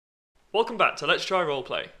Welcome back to Let's Try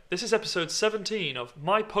Roleplay. This is episode 17 of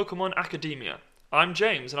My Pokemon Academia. I'm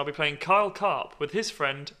James and I'll be playing Kyle Karp with his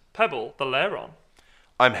friend Pebble the Lairon.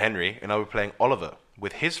 I'm Henry and I'll be playing Oliver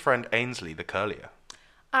with his friend Ainsley the Curlier.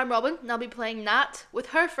 I'm Robin and I'll be playing Nat with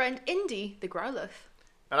her friend Indy the Growlithe.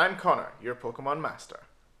 And I'm Connor, your Pokemon Master.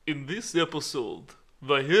 In this episode,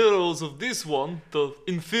 the heroes of this one, the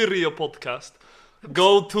inferior podcast,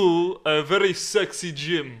 go to a very sexy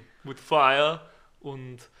gym with fire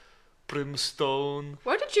and brimstone.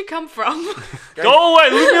 Where did you come from? Go away,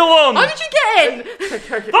 leave me alone! How did you get in?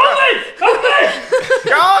 Don't leave!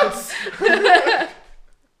 Gods!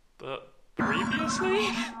 But previously?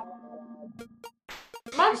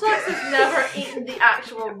 Munchlax has never eaten the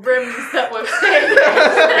actual rims that we've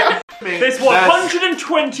seen. This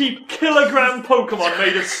 120 kilogram Pokemon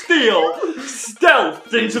made of steel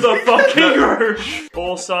stealthed into the fucking room.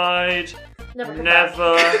 Borside, never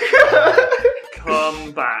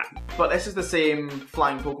come back. But this is the same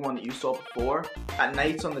flying Pokemon that you saw before at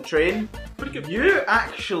night on the train. Pretty good. You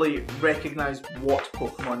actually recognise what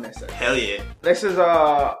Pokemon this is. Hell yeah. This is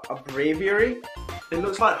a Braviary. It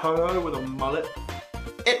looks like Ho-Oh with a mullet.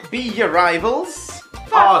 It be your rivals.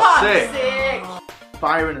 Oh, sick.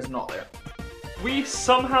 Byron is not there. We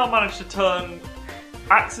somehow managed to turn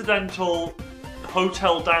accidental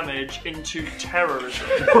hotel damage into terrorism.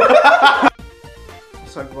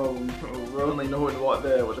 So we're only knowing what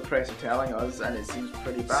the press are telling us, and it seems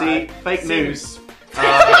pretty bad. See, fake news.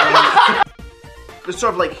 There's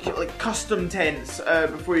sort of like custom tents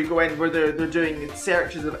before you go in, where they're doing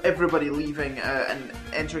searches of everybody leaving and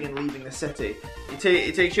entering and leaving the city. It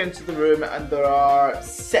takes you into the room, and there are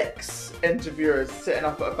 6 interviewers sitting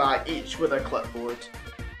up at a back, each with a clipboard.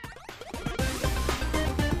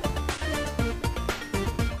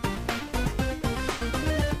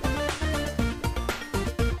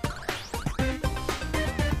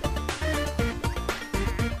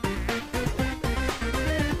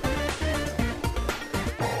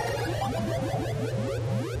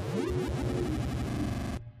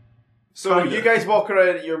 So you guys walk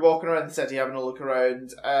around. You're walking around the city, having a look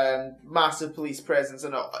around. Massive police presence,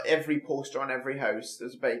 and every poster on every house.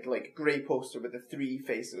 There's a big, grey poster with the 3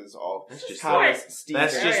 faces of Harris, Steve.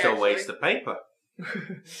 That's just a waste of paper.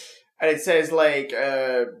 And it says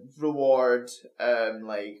reward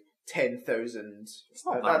 10,000. That's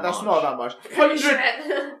not that much.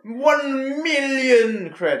 1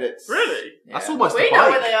 million credits. Really? Yeah. That's almost We a know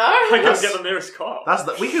bike. where they are. I can't get the nearest car.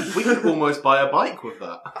 We could almost buy a bike with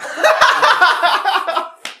that.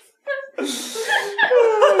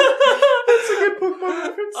 That's a good Pokemon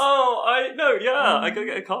reference. I gotta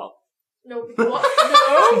get a car. No, what?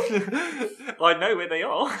 No. I know where they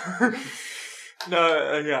are.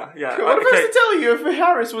 Yeah. What if I was to tell you if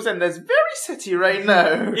Harris was in this very city right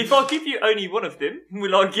now? If I give you only one of them,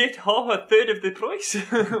 will I get half a third of the price?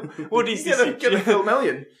 What is this? Get a full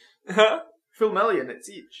million. Huh? Full million, it's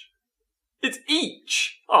each. It's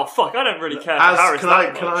each. Oh fuck! I don't really care for Harris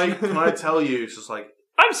Can I tell you? It's just like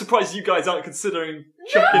I'm surprised you guys aren't considering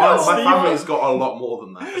chucking my out Stephen. family's got a lot more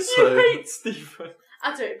than that. So You hate Stephen.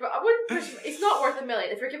 I do, but I wouldn't push. It's not worth $1 million.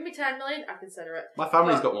 If you're giving me 10 million, I consider it. my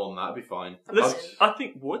family's got more than that. It'd be fine. I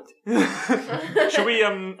think would. Should we?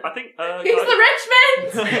 I think. He's the rich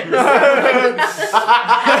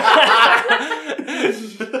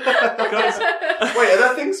Guys, Wait, are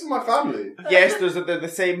there things from my family? Yes, there's the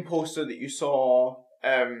same poster that you saw,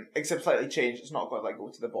 except slightly changed. It's not quite go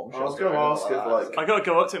to the bomb I was shelter going to or ask anything if that. I gotta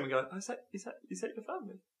go up to him and go. Is that your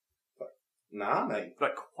family? Nah, mate.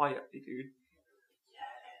 Quietly, dude.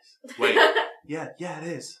 Wait. Yeah, it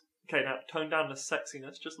is. Okay, now tone down the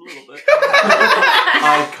sexiness just a little bit.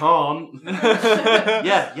 I can't.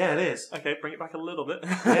 Yeah, it is. Okay, bring it back a little bit.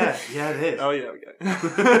 Yeah, it is. Oh, yeah, we go.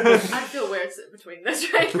 I feel weird sitting between this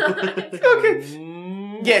right now.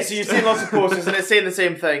 Okay. Yeah, so you've seen lots of posters, and it's saying the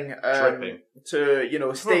same thing. Tripping.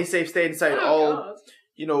 To stay safe, stay inside. Oh,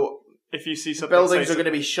 God. If you see something, Buildings are going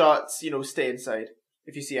to be shut. Stay inside.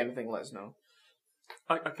 If you see anything, let us know.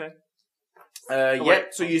 Okay.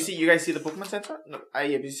 So you guys see the Pokemon Center? No,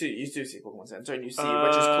 you do see Pokemon Center, and you see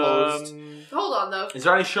which is closed. Hold on, though. Is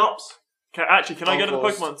there any shops? Can I go to the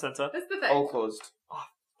closed. Pokemon Center? That's the thing. All closed.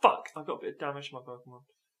 Fuck, I've got a bit of damage to my Pokemon.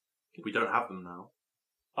 We don't have them now.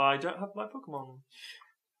 I don't have my Pokemon.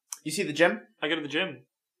 You see the gym? I go to the gym.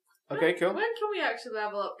 Okay, cool. When can we actually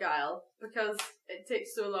level up Guile? Because it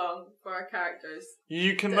takes so long for our characters.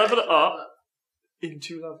 You can to level it actually up in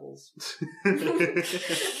 2 levels.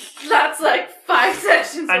 That's 5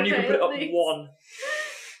 sessions. And you can put it up 1.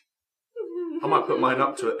 I might put mine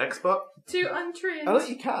up to expert. 2 untrained.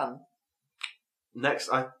 You can.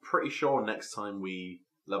 I'm pretty sure next time we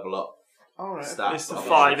level up, Alright. stats. It's the on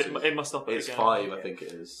 5. it. It must up it It's again. 5, I think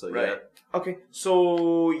it is. So Right. Okay,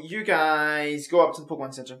 so you guys go up to the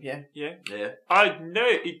Pokemon Center, yeah? Yeah. yeah. I know,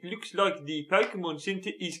 it looks like the Pokemon Center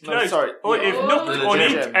is No, closed. sorry. I Yeah. have knocked The on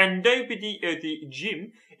gym. it and nobody at the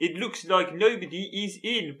gym. It looks like nobody is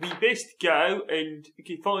in. We best go and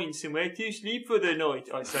find somewhere to sleep for the night,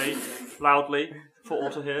 I say loudly for all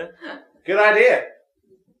to hear. Good idea.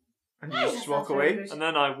 And you just walk away. And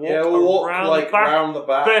then I walk Yeah, we'll walk around like the back. round the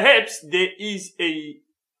back. Perhaps there is a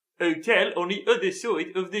hotel on the other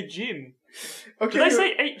side of the gym. Okay. Do they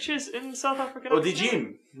say H's in South Africa? Oh, the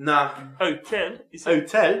gym? Nah. Hotel? Is it?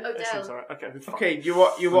 Hotel? That seems Odell. alright. Okay, fine. Okay, you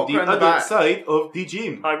walk On around the other back. side of the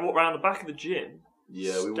gym. I walk around the back of the gym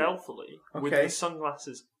Yeah, we walk. stealthily with Okay. the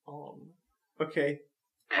sunglasses on, Okay.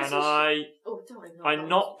 and I Oh, don't ignore I that.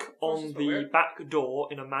 knock on That's the weird. back door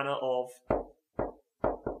in a manner of.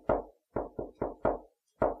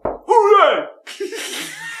 Hooray!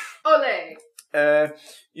 Ole!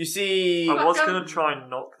 You see. I was gonna try and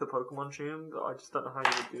knock the Pokemon tune, but I just don't know how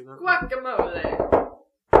you would do that. Guacamole!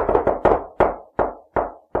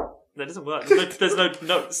 That doesn't work. There's no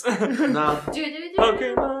notes. Nah.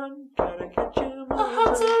 Pokemon, gotta catch 'em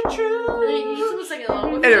all. You need to sing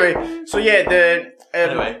along with Anyway, so yeah, the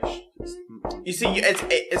Anyway. you see,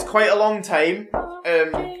 it's quite a long time.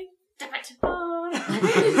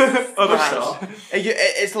 Other stuff.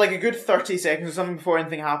 It's like a good 30 seconds or something before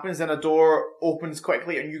anything happens. Then a door opens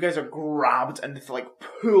quickly, and you guys are grabbed and like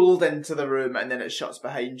pulled into the room, and then it shuts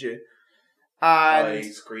behind you. I And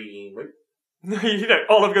scream. You know,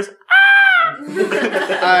 Olive goes.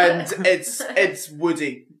 and it's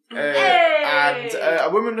Woody, and a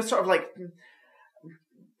woman with sort of like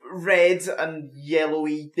red and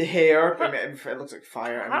yellowy hair. I mean, it looks like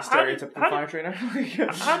fire. I'm a How did- stereotypical how fire trainer.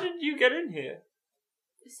 How did you get in here?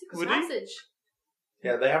 The secret Would he? passage.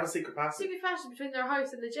 Yeah, they have a secret passage. Secret passage between their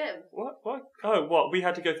house and the gym. What? Oh, what? We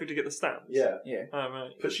had to go through to get the stamps? Yeah. Oh, right.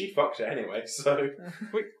 But she fucked it anyway, so.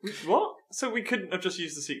 Wait, what? So we couldn't have just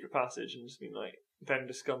used the secret passage and just been like, then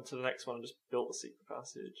just gone to the next one and just built the secret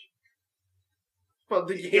passage? Well,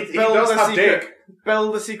 He does have dick.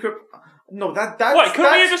 Build the secret. No, that's Wait, couldn't we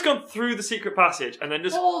have that's- just gone through the secret passage and then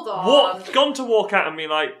just Hold on. gone to walk out and be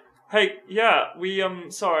like, hey, yeah, we,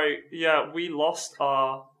 sorry, yeah, we lost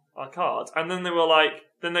our cards. And then they were like,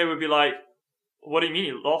 then they would be like, what do you mean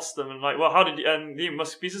you lost them? And like, well, how did you, and you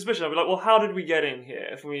must be suspicious. I'd be like, well, how did we get in here?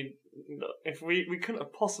 If we couldn't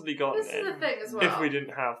have possibly gotten This is the in thing as well. if we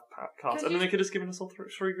didn't have cards. Could And then you- they could have just given us all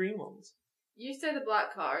three green ones. You say the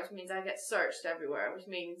black card means I get searched everywhere, which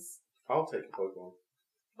means. I'll take a Pokemon.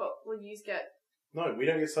 But when you get. No, we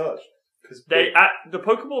don't get searched. Because The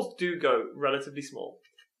Pokeballs do go relatively small.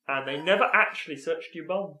 And they never actually searched your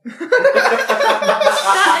bum. That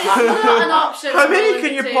is not an option. How I'm many willing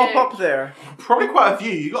can you to pop take. up there? Probably quite a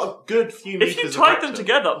few. You got a good few meters If you of tied them rectum.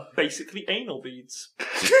 together, basically anal beads.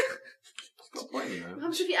 Got a point, you know. How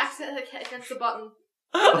much if you accidentally hit against the button?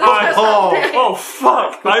 Oh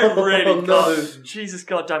fuck! I really Oh, no. Jesus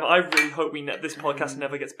goddamn it! I really hope this podcast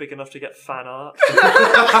never gets big enough to get fan art.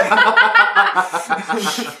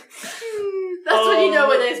 That's when you know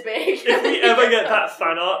when it's big. If we ever get that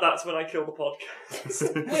fan art, that's when I kill the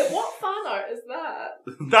podcast. Wait, what fan art is that?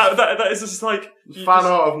 That is just like you Fan just-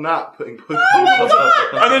 art of Nat putting Pokemon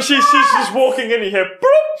on and then she's just walking in here.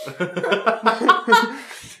 Boop!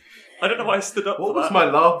 I don't know why I stood up What for was that. my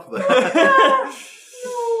laugh there?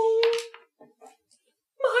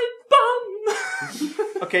 My bum.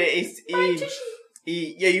 Okay,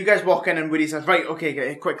 yeah, you guys walk in and Woody says, right,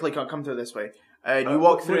 okay, quickly, come through this way. You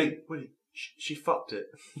walk through. Woody, she fucked it.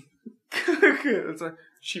 It's like,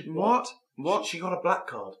 She what? What? She got a black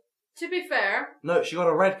card. To be fair, No, she got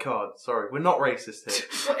a red card. Sorry, we're not racist here.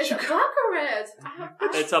 what, is it black or red?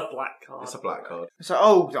 It's a black card. It's a black card. So,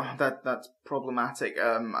 oh, that's problematic.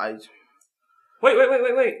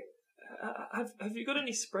 Wait. Have you got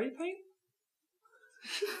any spray paint?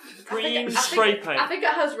 Green spray paint. I think it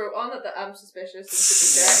has wrote on it that I'm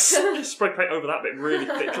suspicious and should be Just spray paint over that bit really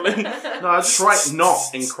thickly. No, I just write not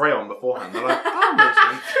in crayon beforehand. They're like,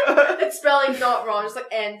 oh, checked. It's spelling not wrong, it's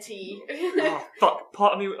like NT. Oh, fuck,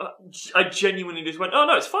 part of me, I genuinely just went, oh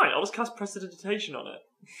no, it's fine, I'll just cast Prestidigitation on it.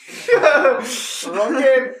 Wrong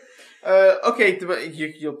game. Okay, but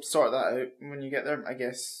you'll sort that out when you get there, I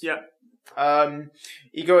guess. Yeah.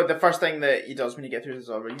 The first thing that he does when you get through the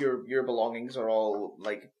door, your belongings are all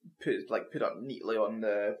put up neatly on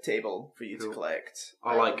the table for you to Cool. collect.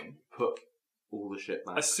 I put all the shit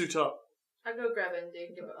back. I suit up. I'll go grab Indy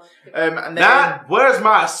and give it up. And then Nat, where's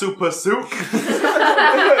my super suit?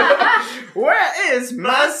 where is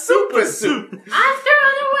my super suit? I'm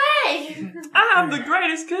throwing away! I'm the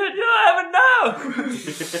greatest kid you'll ever know!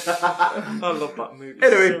 I love that movie.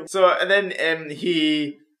 Anyway, so and then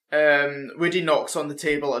Woody knocks on the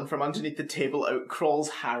table, and from underneath the table out crawls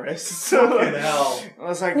Harris. Fucking hell. I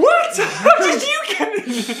was like, What? How did you get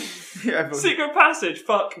in? Yeah, but, Secret passage?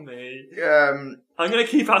 Fuck me. I'm gonna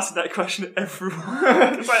keep asking that question to everyone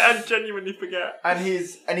because I genuinely forget. and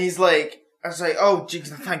he's like, I was like, oh jeez,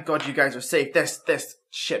 thank God you guys are safe. This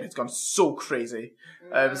shit has gone so crazy.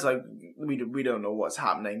 It's like we don't know what's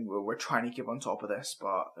happening. We're trying to keep on top of this,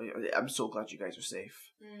 but I'm so glad you guys are safe.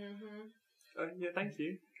 Yeah, thank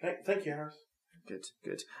you. Thank you, Harris. Good.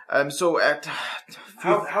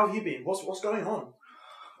 How have you been? What's going on?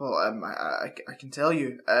 Well, I can tell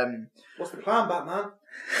you. What's the plan, Batman?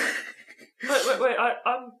 Wait,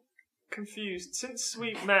 I'm confused. Since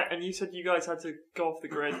we met and you said you guys had to go off the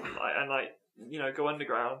grid and go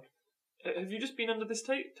underground, have you just been under this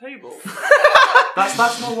table? That's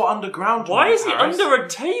not what underground Why means, is he Harris. under a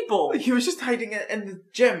table? He was just hiding it in the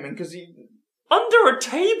gym because he. Under a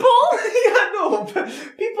table? Yeah, no, but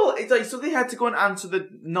people. It's like so they had to go and answer the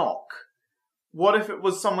knock. What if it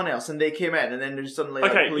was someone else and they came in and then there's suddenly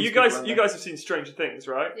Okay, police you people guys in there? have seen Stranger Things,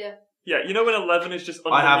 right? Yeah. Yeah, you know when Eleven is just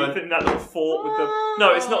I underneath haven't. in that little fort with the...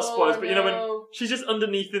 No, it's not spoilers, but you know when no. she's just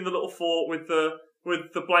underneath in the little fort with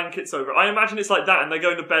the blankets over. I imagine it's like that and they're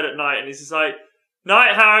going to bed at night and he's just like,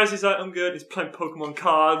 "Night, Harris." He's like, "I'm good." He's playing Pokemon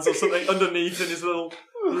cards or something underneath in his little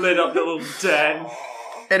lit up little den.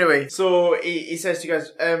 Anyway, so he says to you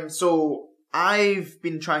guys, so I've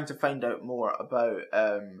been trying to find out more about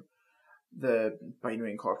the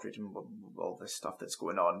Binary Incorporated and all this stuff that's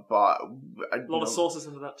going on, but A lot of sauces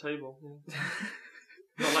under that table. Yeah.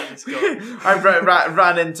 Not letting this go. I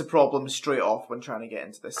ran into problems straight off when trying to get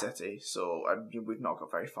into the city, so we've not got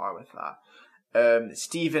very far with that.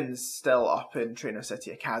 Stephen's still up in Trainer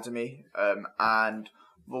City Academy, and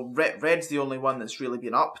well, Red's the only one that's really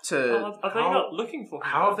been up to. Are they not looking for him?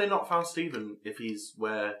 How have they not found Stephen if he's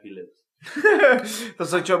where he lives?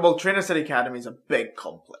 There's like, well, Trainer City Academy is a big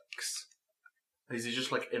complex. Is he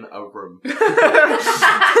just like in a room,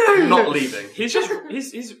 not leaving? He's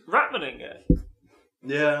Ratmaning it.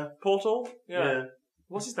 Yeah. Portal? Yeah.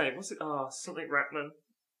 What's his name? Something Ratman.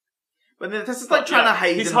 But this is like But, trying yeah, to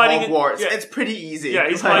hide he's in hiding in- Hogwarts. yeah. It's pretty easy. Yeah,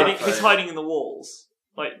 he's hiding in the walls.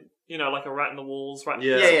 Like, like a rat in the walls. Rat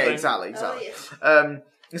Yeah. Yeah, something. exactly. Oh, yeah.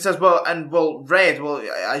 It says, Red,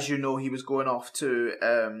 as you know, he was going off to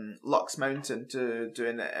Lux Mountain to do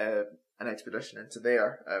an expedition into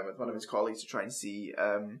there with one of his colleagues to try and see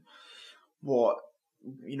what,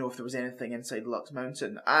 if there was anything inside Lux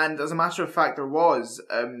Mountain. And as a matter of fact, there was.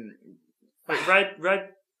 Wait, Red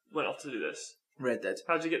went off to do this. Red did.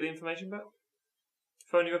 How did you get the information back?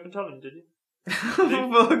 Phoned you up and told him, did you?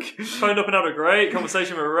 Look. Phoned up and had a great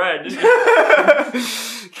conversation with Red, didn't you?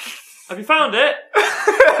 Have you found it?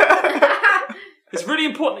 It's really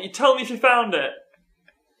important that you tell me if you found it.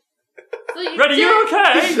 So you Red, are you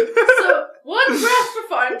okay? So, one Bradford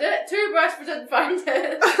found it, two Bradford didn't find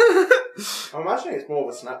it. I'm imagining it's more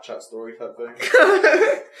of a Snapchat story type thing.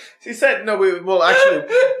 He said, actually,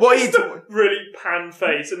 what he Really pan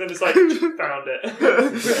face, and then it's like, found it.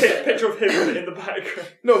 With a picture of him in the background.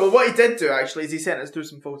 No, but what he did do, actually, is he sent us through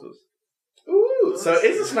some photos. Ooh, so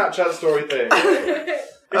it's a Snapchat story thing.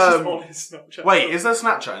 It's just on his Snapchat. Wait, is there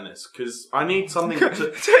Snapchat in this? Because I need something to... In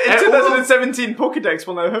 2017, Pokédex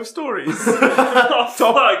will now have stories. Oh,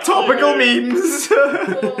 fuck Topical you. memes.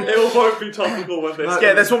 It will both be topical when this.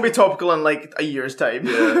 Yeah, this won't be topical in like a year's time.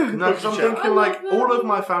 Yeah. No, because I'm I thinking love like that. all of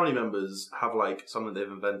my family members have like something they've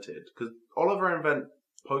invented. Because Oliver invented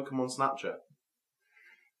Pokemon Snapchat.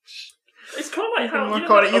 It's kind of like how Oh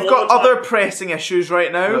God, you've got other pressing issues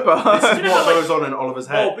right now, This but is You know what how, like- goes on in Oliver's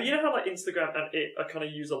head. Oh, but you know how like Instagram and it are kind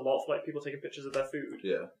of used a lot for like people taking pictures of their food.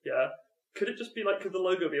 Yeah. Yeah. Could it just be like? Could the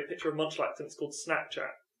logo be a picture of Munchlax and it's called Snapchat?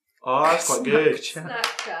 Oh, that's quite good.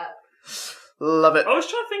 Snapchat. love it. I was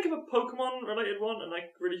trying to think of a Pokemon related one, and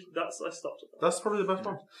I stopped at that. That's probably the best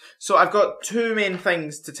one. So I've got two main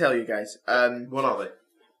things to tell you guys. What are they?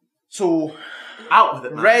 So Out with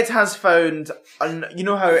it, man. Red has found, you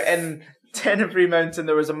know how in Tenebrae Mountain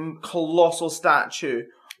there was a colossal statue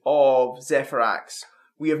of Zephyrax.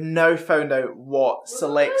 We have now found out what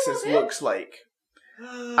Selexis looks like,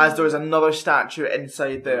 as there is another statue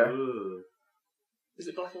inside there. Ooh. Is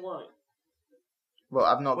it black and white? Well,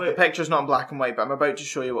 I've not. The Wait. picture's not in black and white, but I'm about to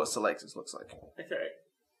show you what Selexis looks like. Okay.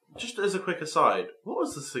 Just as a quick aside, what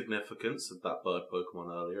was the significance of that bird Pokemon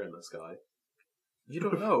earlier in the sky? You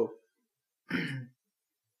don't know.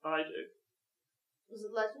 I do. Was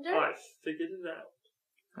it legendary? I figured it out.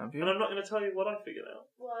 Have And you? I'm not going to tell you what I figured out.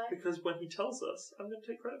 Why? Because when he tells us, I'm going to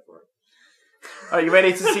take credit for it. Are you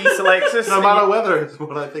ready to see Selexis? No matter whether it's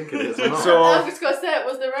what I think it is or not. So- I was just going to say it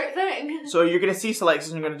was the right thing. So you're going to see Selexis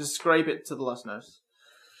and you're going to describe it to the listeners.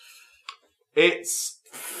 It's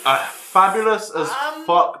a fabulous as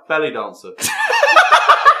fuck belly dancer.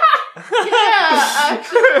 Yeah,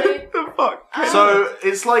 actually. The fuck? So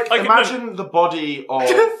it's like, I can- imagine the body of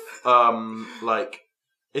like,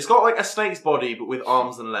 it's got like a snake's body but with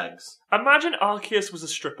arms and legs. Imagine Arceus was a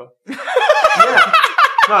stripper. Yeah.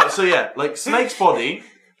 No, so yeah, like snake's body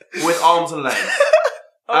with arms and legs.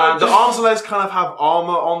 And the arms and legs kind of have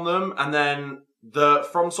armor on them, and then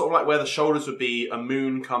from sort of like where the shoulders would be, a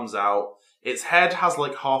moon comes out. Its head has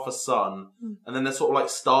like half a sun, and then there's sort of like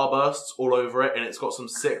starbursts all over it, and it's got some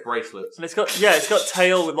sick bracelets. And it's got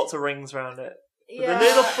tail with lots of rings around it. But Yeah. then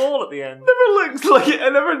there's a ball at the end. Never looks like it. I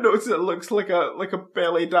never noticed it looks like a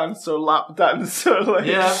belly dancer, lap dancer. Like.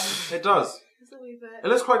 Yeah, it does. It's a wee bit. It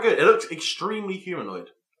looks quite good. It looks extremely humanoid.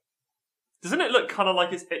 Doesn't it look kind of like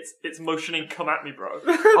it's motioning, come at me, bro?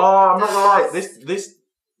 Oh, I'm not gonna lie.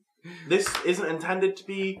 This isn't intended to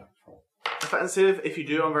be offensive. If you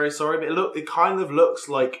do, I'm very sorry. But it kind of looks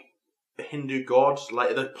like a Hindu god.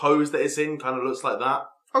 Like the pose that it's in kind of looks like that.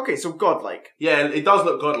 Okay, so godlike. Yeah, it does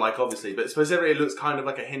look godlike, obviously, but specifically it looks kind of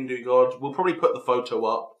like a Hindu god. We'll probably put the photo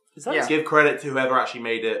up. Is that Yeah. Give credit to whoever actually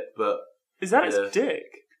made it, but is that Yeah. its dick?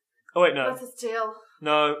 Oh wait, no. That's his tail.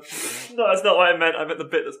 No, that's not what I meant. I meant the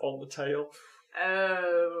bit that's on the tail.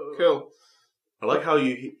 Oh. Cool. I like how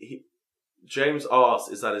James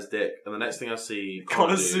asked, "Is that his dick?" And the next thing I see,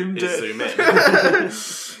 Connor do zoomed is in. zoom in.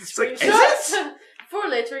 It's like, is it? For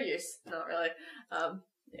later use. Not really. No.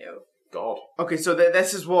 God, Okay, so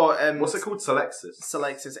this is what what's it called? Selexis.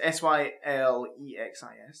 Selexis. Sylexis.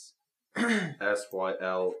 Sylexis.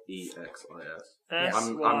 SYL.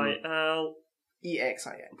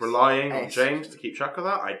 Exis. Relying on S. James to keep track of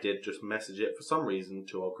that, I did just message it for some reason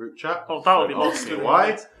to our group chat. Oh, that would be Don't ask lost. me in why?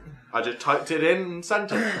 words. I just typed it in and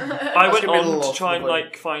sent it. I went gonna be a on little to try off and the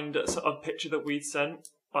like find a picture that we'd sent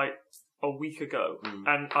like a week ago, Mm.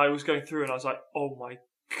 and I was going through and I was like, oh my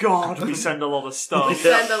god, we send a lot of stuff.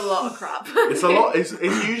 Send a lot of crap. It's a lot. It's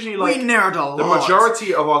usually like We nerd a lot. the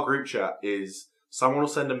majority of our group chat is someone will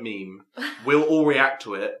send a meme, we'll all react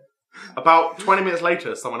to it. About 20 minutes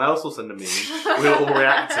later, someone else will send a meme, we'll all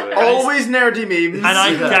react to it. Always nerdy memes. And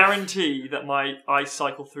I Yeah. guarantee that I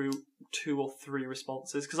cycle through 2 or 3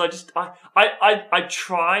 responses because I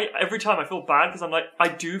try every time. I feel bad because I'm like, I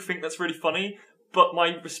do think that's really funny, but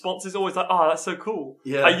my response is always like, oh, that's so cool.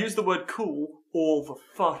 Yeah. I use the word cool all the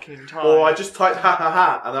fucking time. Or I just type ha ha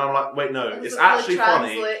ha, and then I'm like, wait, no, it's Doesn't really actually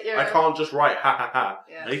funny. translate your- I can't just write ha ha ha.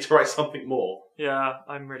 Yeah. I need to write something more. Yeah,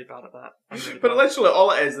 I'm really bad at that. I'm really But bad. literally, all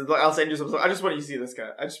it is like I'll send you something. I just want you to see this guy.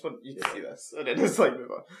 I just want you to see this, and then it's like move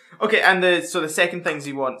on. Okay, and the second things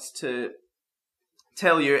he wants to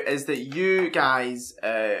tell you is that you guys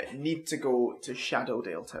need to go to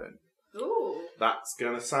Shadowdale Town. Ooh. That's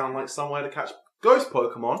gonna sound like somewhere to catch ghost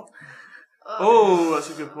Pokemon. Oh, that's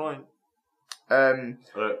a good point.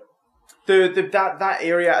 That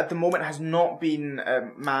area at the moment has not been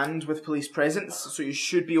manned with police presence, so you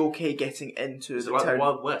should be okay getting into Is the it like town. the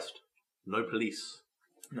Wild West? No police.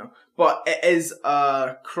 No, but it is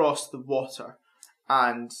across the water,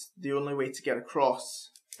 and the only way to get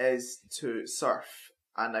across is to surf.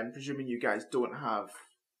 And I'm presuming you guys don't have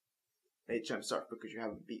HM surf because you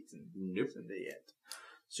haven't beaten Nope. Cindy yet.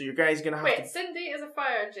 So you guys are gonna have Wait, to. Cindy is a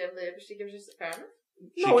fire gym leader, but she gives you Sparrow?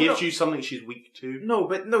 She No, gives no. you something she's weak to No,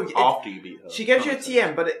 but no. after you beat her. She gives you a Oh,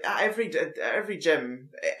 TM, but at every gym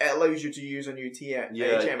it allows you to use a new TM.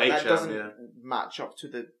 Yeah, HM, and that HM, doesn't yeah. match up to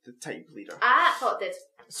the type leader. I thought it did.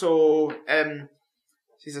 So,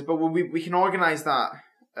 she says, but we can organise that.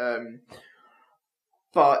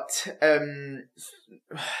 But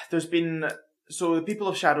there's been the people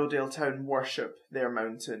of Shadowdale Town worship their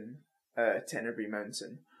mountain, Tenebrae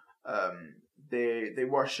Mountain. They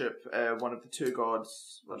worship one of the 2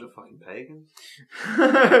 gods. Bunch of fucking pagans.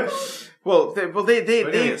 Well,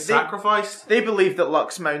 they sacrificed. they believe that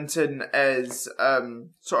Lux Mountain is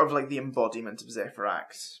sort of like the embodiment of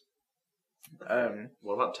Zephyrax.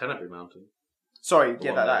 What about Tenebrae Mountain? Sorry, The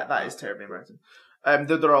yeah, one that there. is Tenebrae Mountain.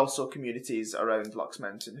 There are also communities around Lux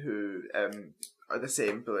Mountain who are the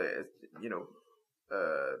same, but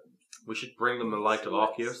We should bring them the light of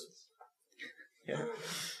Arceus. yeah.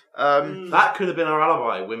 That could have been our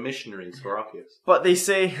alibi. We're missionaries for Arceus. But they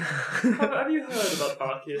say Have you heard about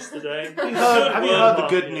Arceus today? Have you heard the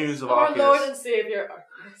good news of Our Lord Arceus? and Saviour,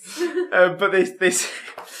 Arceus. but they say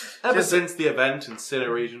Ever since the event in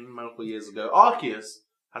Sinnoh region multiple years ago, Arceus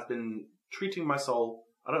has been treating my soul.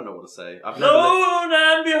 I don't know what to say. I've never. Lo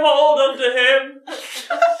and behold unto him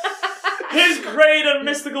his great and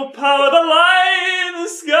mystical power, the light in the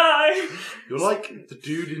sky. You're like the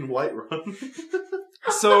dude in Whiterun.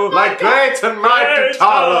 So, Like great and mighty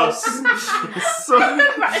Talos. so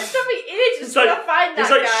It's took me ages It's to like, find that it's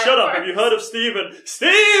like, guy shut up, first. have you heard of Stephen?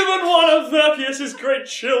 Stephen, one of Verpius's great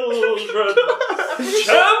children.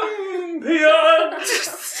 Champion! I'm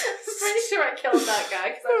pretty sure I killed that guy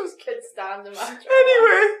because I just couldn't stand him after.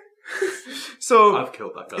 anyway, so I've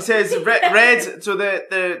killed that guy. it says Red. So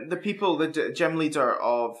the people, the gym leader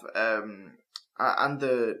of and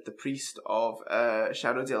the priest of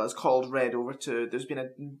Shadowdale has called Red over to. There's been a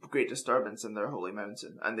great disturbance in their holy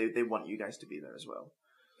mountain, and they want you guys to be there as well.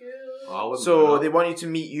 I wouldn't So know. they want you to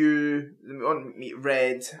meet They want to meet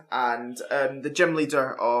Red and the gym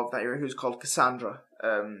leader of that area, who's called Cassandra.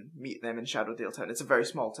 Meet them in Shadowdale Town. It's a very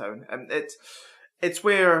small town. It's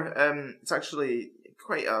where it's actually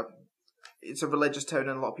quite it's a religious town,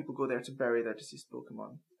 and a lot of people go there to bury their deceased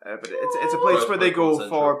Pokemon. But it's a place where they go Pokemon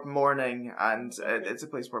for mourning, and it's a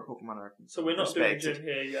place where Pokemon are. So we're not doing respected. gym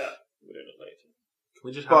here yet. We're doing it later. Can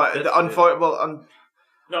we just have But bits the of it?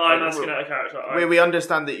 No, I'm asking out of character. we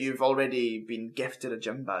understand that you've already been gifted a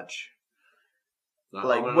gym badge. No,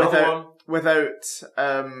 Like I want another one. without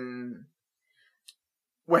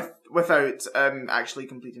actually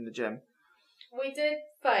completing the gym. We did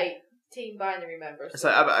fight Team Binary members. So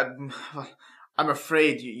I'm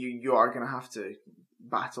afraid you are going to have to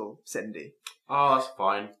battle Cindy. Oh, that's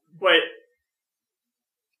fine. Wait.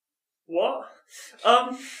 What?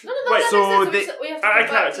 No, Wait, so we have to Out go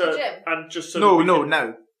of back to the character, gym. and just so No, that we can-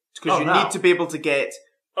 now. Because you now. need to be able to get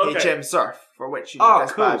Okay. HM Surf, for which you need Oh,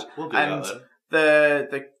 this cool. badge. We'll do And that then.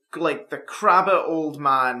 the Crabbit old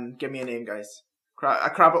man, give me a name, guys. A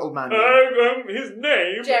Crabbit old man name. His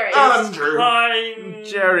name Jerry. is Andrew. Pine.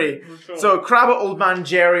 Jerry. So Crabbit old man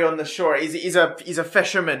Jerry on the shore. He's a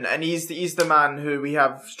fisherman, and he's the man who we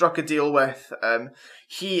have struck a deal with.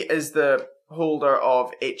 He is the holder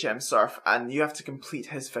of HM Surf, and you have to complete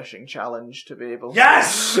his fishing challenge to be able.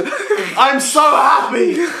 Yes! I'm so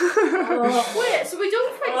happy! Wait, so we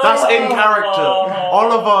don't fight. That's in character.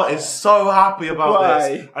 Oliver is so happy about Why?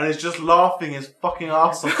 this, and is just laughing his fucking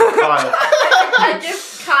ass off at Kyle. I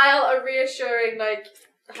give Kyle a reassuring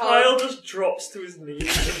Kyle just drops to his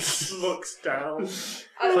knees and looks down. It's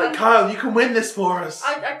like, Kyle, you can win this for us.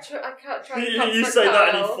 I can't try to You comfort say that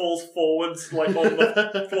and he Kyle. falls forwards like on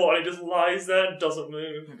the floor and he just lies there and doesn't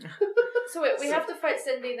move. So wait, we have to fight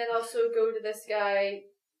Cindy, then also go to this guy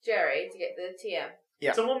Jerry to get the TM.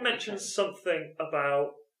 Yeah. Someone mentioned something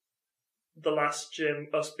about the last gym,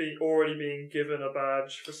 us already being given a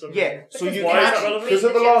badge for some Yeah, reason. so you Why is that can't. relevant? Because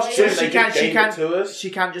at the last So gym, she they can't. gave She can't. it to us. She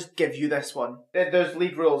can't just give you this one. There's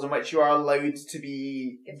league rules in which you are allowed to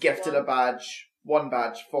be gifted a badge, one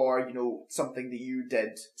badge for something that you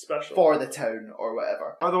did Special. for the town or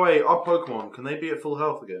whatever. By the way, our Pokemon, can they be at full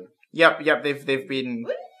health again? Yep. They've been.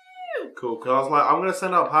 Cool, because I was like, I'm going to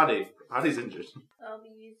send out Paddy. Paddy's injured. I'll be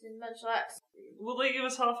using Munchlax. Will they give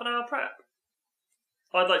us half an hour prep?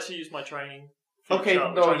 I'd like to use my training. Okay, feature,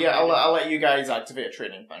 which no, I'm yeah, gonna I'll let you guys activate a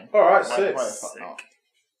training thing. Alright, Why sick. the fuck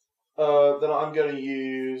not? Then I'm going to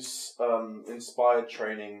use Inspired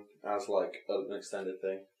Training as like an extended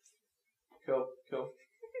thing. Cool.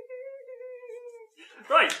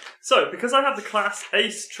 Right, so because I have the class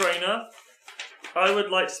Ace Trainer, I would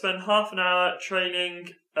like to spend half an hour training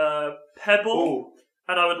Pebble, Ooh,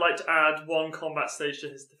 and I would like to add one combat stage to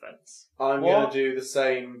his defense. I'm What? going to do the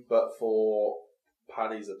same, but for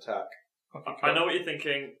Paddy's attack. I know what you're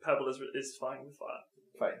thinking. Pebble is fine with fire.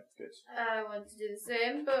 Fine, good. I want to do the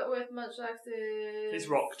same, but with Munchlax is... He's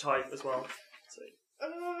rock type as well. So.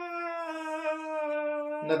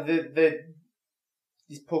 Now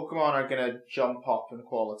these Pokemon are gonna jump up in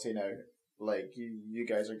quality now. Like you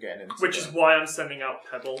guys are getting into. Which is why I'm sending out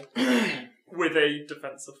Pebble with a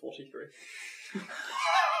defense of 43.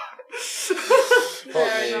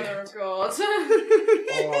 Very mother of God.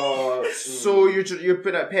 So you're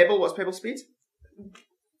putting at Pebble. What's Pebble speed?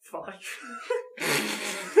 5.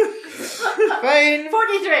 Fine.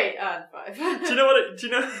 43 and 5. Do you know what? Do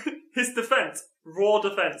you know his defense? Raw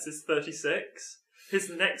defense is 36. His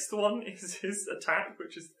next one is his attack,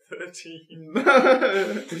 which is 13.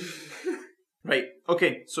 Right.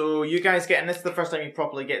 Okay. So you guys get, and this is the first time you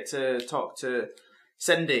properly get to talk to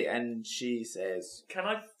Cindy, and she says, Can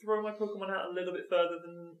I throw my Pokemon out a little bit further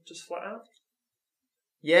than just flat out?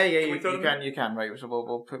 Yeah, we throw them you can, right, so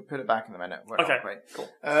we'll put it back in a minute. We're Okay. not quite. Cool.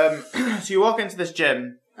 So you walk into this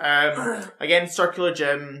gym, again, circular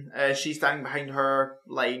gym, she's standing behind her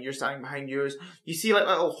line, you're standing behind yours. You see like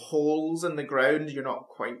little holes in the ground, you're not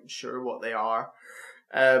quite sure what they are.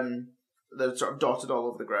 They're sort of dotted all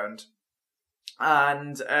over the ground.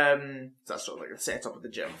 And that's sort of like the setup of the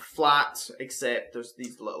gym. Flat, except there's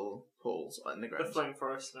these little holes in the The ground.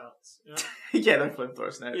 flamethrower snouts. Yeah. Yeah, they're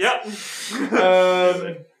flamethrowers now. Yeah.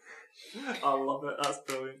 I love it. That's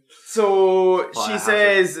brilliant. So Fire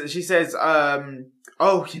she says,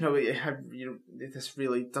 oh, this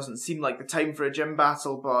really doesn't seem like the time for a gym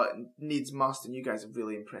battle, but needs must, and you guys have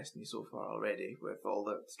really impressed me so far already with all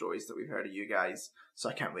the stories that we've heard of you guys, so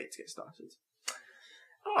I can't wait to get started.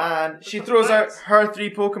 Oh, And she that's throws out nice. her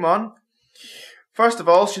 3 Pokemon. First of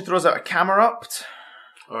all, she throws out a Camerupt.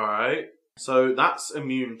 Alright. So that's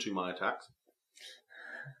immune to my attacks.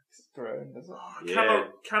 Yeah.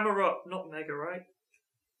 Camera, not Mega, right?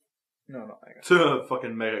 No, not Mega. To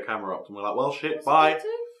fucking mega camera up. And we're like, well, shit, bye.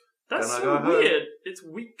 That's Can I so go home? weird. It's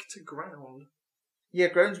weak to ground. Yeah,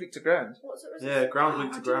 ground's weak to ground. What's it Yeah, ground's I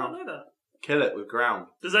weak to did not ground. know that. Kill it with ground.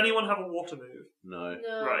 Does anyone have a water move? No.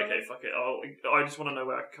 No. Right, okay, fuck it. I just want to know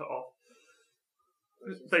where I cut off.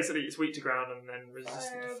 Basically, it's weak to ground and then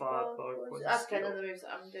resistant to fire, bug, poison, That's kind of steel. the moves that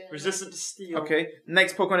I'm doing. Resistant to steel. Okay,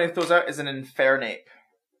 next Pokemon he throws out is an Infernape.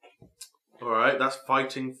 Alright, that's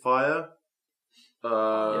fighting fire.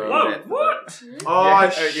 Whoa, what? Oh, Yeah,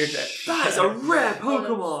 I you're dead. That is a rare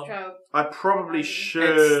Pokemon. I probably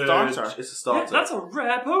should. It's starter. It's a starter. Yeah, that's a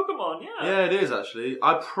rare Pokemon, yeah. Yeah, it is actually.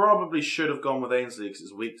 I probably should have gone with Ainsley because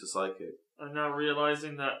it's weak to Psychic. I'm now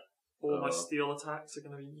realising that all my Oh. steel attacks are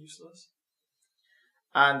going to be useless.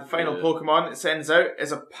 And the final Yeah. Pokemon it sends out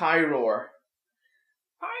is a Pyroar.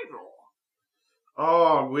 Pyro.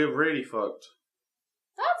 Oh, we're really fucked.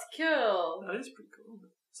 That's cool. That is pretty cool.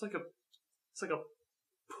 It's like a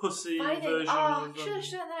pussy Fighting. version Oh, of should have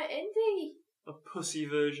shown that Indie. a pussy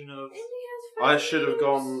version of Indie has I fighting should have moves.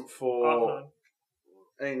 gone for Arcanine.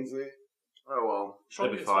 Ainsley. Oh well, Surely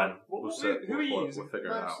it'll be it's fine. fine. What- We'll who- sit. who are you We'll using? figure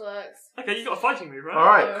it out. Munchlax. Okay, you got a fighting move, right? All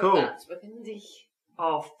right, No, cool. That's with Indie.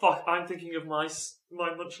 Oh fuck! I'm thinking of my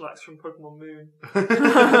Munchlax from Pokemon Moon.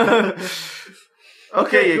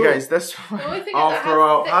 Okay, you cool. guys, this The only thing I'll is I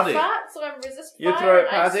throw out have Paddy. thick fat, so I'm resist You fire throw out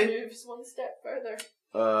and ice Paddy? moves one step further.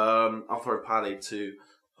 I'll throw Paddy to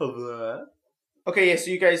there. Okay, yeah, so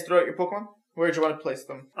you guys throw out your Pokemon. Where do you want to place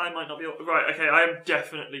them? I might not be able... Right, okay, I am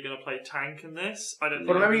definitely going to play tank in this. I don't.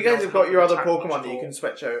 But remember, you guys have got your other Pokemon that you can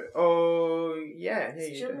switch out. Oh, yeah, It's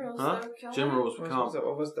you gym do. rules, Huh? though, can't Gym we? rules, we What can't. was it?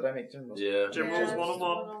 What was it? Did I make gym rules? Yeah. Gym Yeah, rules it's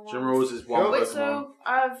 1-on-1. Gym rules is one Wait, Pokemon. so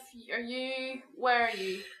are you? Where are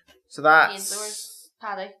you? So Ian, that's... so where's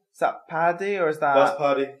Paddy? Is that Paddy or is that... That's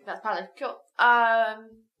Paddy. That's Paddy. Cool.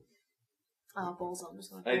 Oh, balls on. I'm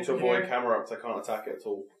just gonna I need to go over avoid here. camera because I can't attack it at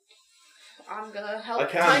all. I'm gonna help. I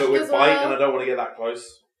can, tank but with as bite, well. and I don't want to get that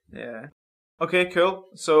close. Yeah. Okay, cool.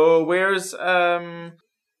 So where's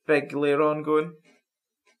Big Leron going?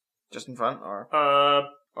 Just in front, or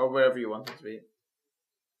wherever you want it to be.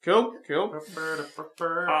 Cool, cool.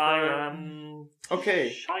 I am Okay.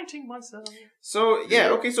 shiting myself. So yeah,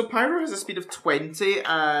 okay. So Pyro has a speed of 20,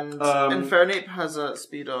 and Infernape has a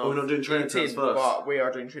speed of. Oh, we're not doing trainer 18, turns first. but we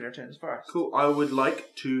are doing trainer turns first. Cool. I would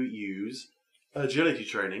like to use agility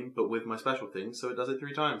training, but with my special thing, so it does it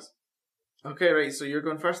 3 times. Okay, right. So you're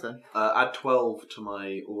going first then. Add 12 to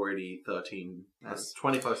my already 13. That's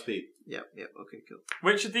 25 speed. Yep. Okay, cool.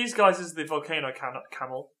 Which of these guys is the volcano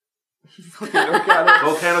camel?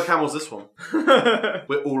 Volcano Camel's this one.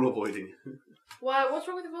 We're all avoiding. What's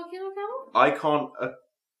wrong with the volcano camel?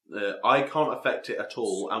 I can't affect it at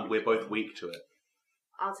all, and we're both weak to it.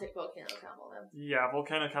 I'll take volcano camel then. Yeah,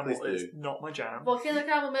 volcano camel Please is do. not my jam. Volcano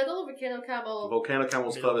camel middle, volcano camel. Volcano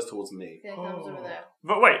Camel's furthest towards me. Volcano camel's over there.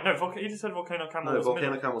 But wait, no, you just said volcano camel. No, was Volcano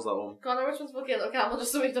middle. Camel's that one. Connor, which one's volcano camel?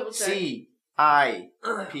 Just so we double check.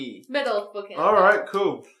 C-I-P. Middle volcano. Alright,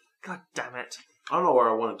 cool. God damn it! I'm not where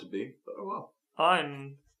I wanted to be, but oh well.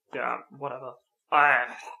 Whatever.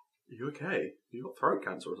 You okay? You got throat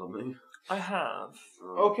cancer or something? I have.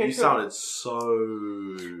 Okay, You cool. sounded so...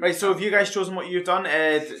 Right, so have you guys chosen what you've done?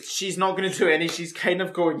 She's not going to do any. She's kind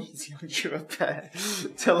of going easy on you a bit.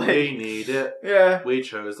 To like, We need it. yeah. We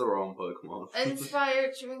chose the wrong Pokemon.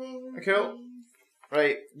 Inspired training. Cool.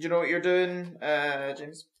 Right, do you know what you're doing,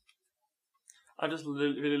 James? I just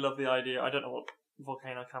really love the idea. I don't know what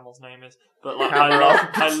volcano camel's name is, but like Camera.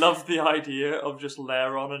 I love the idea of just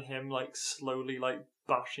Leron and him like slowly like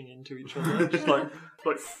bashing into each other, just like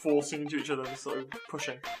forcing into each other and sort of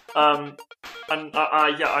pushing. I'm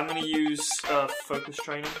gonna use focus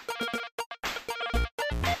training.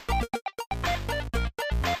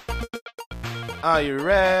 Are you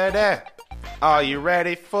ready? Are you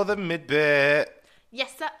ready for the mid-bit?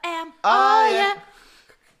 Yes, I am. Oh, Oh, yeah.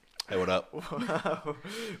 Hey, what up? Wow.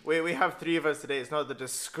 We have three of us today. It's not the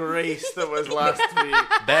disgrace that was last week.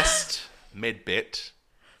 Best mid-bit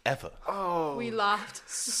ever. Oh. We laughed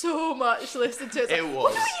so much listening to it. It Like, was.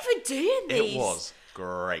 What are we even doing these? It was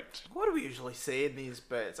great. What do we usually say in these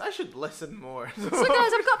bits? I should listen more. So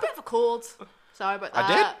guys, I've got a bit of a cold. Sorry about I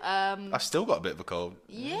that. did. I still got a bit of a cold.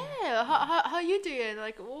 Yeah. How you doing?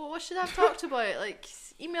 Like, what should I have talked about? Like,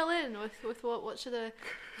 email in with what should I?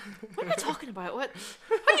 What am I talking about? What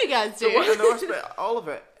are you guys So doing? and the worst bit, all of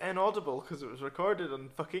it inaudible because it was recorded on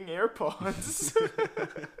fucking AirPods.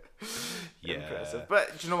 Yeah. Impressive.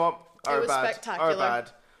 But do you know what? Our was bad. spectacular. Our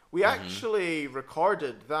bad. We actually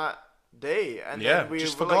recorded that day, and Yeah, then we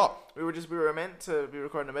just were forgot. we were meant to be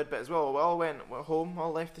recording a mid-bit as well. We all went home,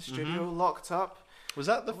 all left the studio, locked up. Was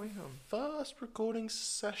that the first recording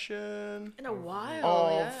session In a while,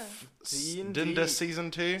 Of yeah. D&D. Dinda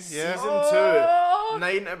season 2? Yeah. Oh. 2.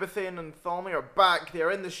 Nine, Everything, and Thalmy are back.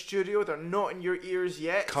 They're in the studio. They're not in your ears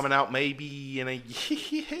yet. Coming out maybe in a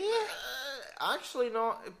year? Actually,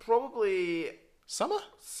 not. Probably Summer?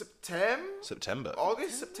 September.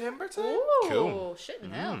 August, September time. Oh, Cool. shit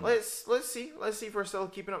in hell. Let's see if we're still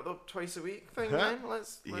keeping up the twice a week thing. Then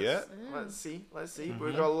let's see.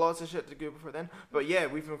 We've got lots of shit to do before then. But yeah,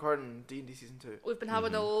 we've been recording D&D season 2. We've been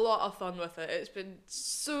having a lot of fun with it. It's been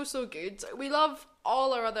so good. We love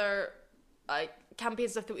all our other like campaign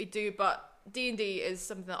stuff that we do, but D&D is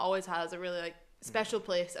something that always has a really like special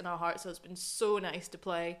place in our hearts. So it's been so nice to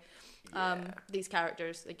play these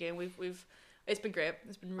characters again. We've it's been great.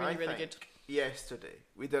 It's been really good. Yesterday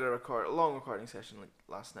we did a long recording session like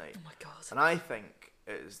last night. Oh my god. And I think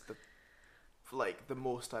it is the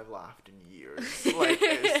most I've laughed in years. Like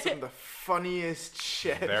it's some of the funniest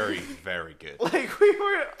shit. Very, very good. Like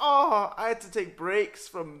I had to take breaks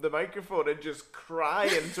from the microphone and just cry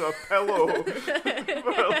into a pillow.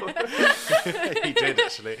 He did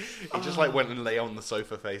actually. He just like went and lay on the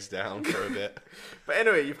sofa face down for a bit. But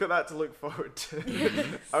anyway, you've got that to look forward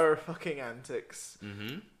to. Our fucking antics.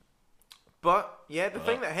 Mm-hmm. But yeah, the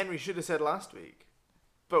thing that Henry should have said last week,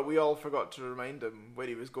 but we all forgot to remind him when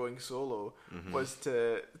he was going solo, was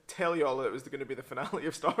to tell you all that it was going to be the finale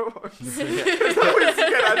of Star Wars. That was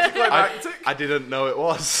get anticlimactic. I didn't know it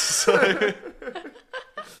was. So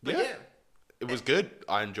But yeah. It was good.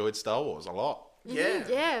 I enjoyed Star Wars a lot. Yeah.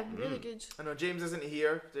 Yeah, really good. I know James isn't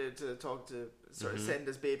here to talk to sort of send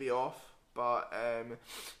his baby off, but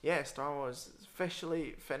yeah, Star Wars is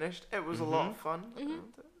officially finished. It was a lot of fun.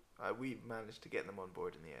 We managed to get them on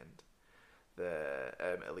board in the end.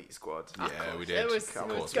 The elite squad. Yeah, we did. It was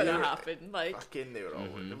course gonna we did. happen. Like Fucking, they were all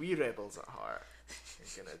the wee rebels at heart.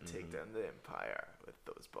 We're gonna take down the Empire with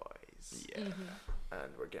those boys. Yeah.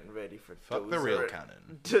 And we're getting ready for Fuck the Dozer- real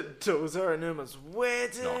canon. Dozer and Uma's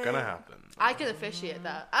wedding. Not gonna happen. I can officiate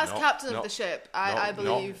that as Not- captain of not- the ship. not- I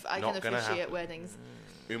believe I not can gonna officiate happen. weddings.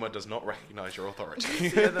 Uma does not recognize your authority.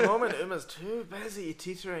 See, at the moment, Uma's too busy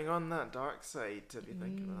teetering on that dark side to be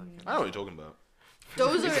thinking about that. I know what you're talking about.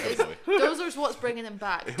 Dozer's what's bringing him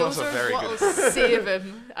back. It was a Dozer's very what'll good save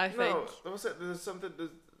him. I think. No, there's something. There's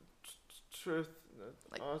truth.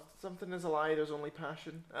 Like- Something is a lie. There's only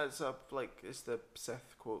passion. It's the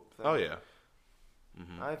Sith quote thing. Oh yeah.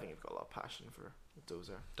 I think you've got a lot of passion for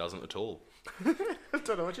Dozer. Doesn't at all. I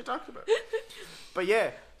don't know what you're talking about. But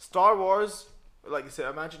yeah, Star Wars. Like you said,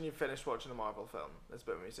 imagine you finished watching a Marvel film. That's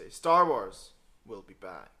about when you say Star Wars will be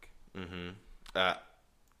back. At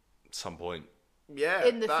some point. Yeah,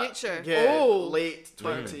 In the future. Yeah, Oh. late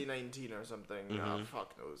 2019 or something. Oh,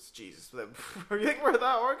 fuck knows. Jesus, you think we're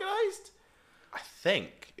that organized? I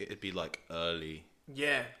think it'd be like early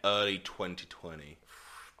Yeah. 2020.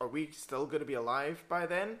 Are we still going to be alive by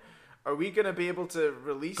then? Are we going to be able to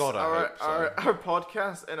release God, I hope so. our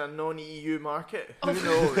podcast in a non-EU market? Who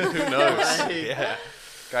knows? Who knows? Like- Yeah.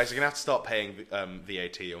 Guys, you're gonna have to start paying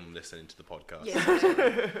VAT on listening to the podcast.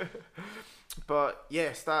 Yeah. But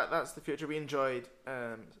yes, that's the future. We enjoyed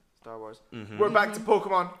Star Wars. We're back to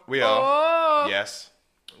Pokemon. We are. Oh. Yes.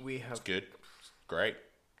 We have Good. Great.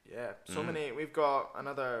 yeah, so many. We've got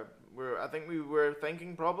another. I think we were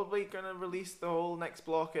thinking probably gonna release the whole next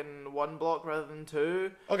block in one block rather than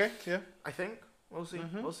two. Okay. Yeah. I think we'll see.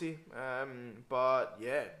 We'll see. But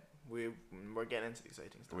yeah, we're getting into the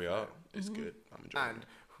exciting stuff. We are. now. It's good. I'm enjoying And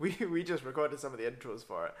we just recorded some of the intros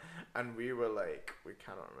for it, and we were like, we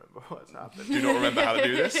cannot remember what's happened. it. Do not remember how to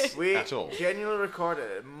do this We at all. genuinely recorded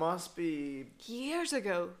it. It must be, Years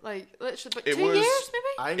ago, like literally, like It 2 was- years maybe.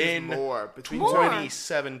 I think it's In more between More?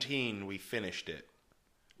 2017, we finished it.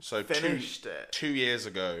 So finished it. 2 years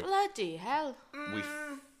ago, Bloody hell! we.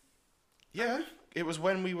 Yeah. It was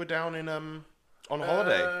when we were down in on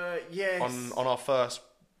holiday Yes. on our first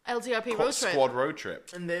LTRP road trip. squad road trip.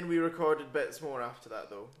 And then we recorded bits more after that,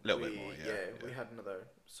 though. Little bit more, yeah. We had another.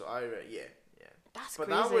 So yeah. That's But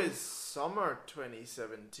crazy. that was summer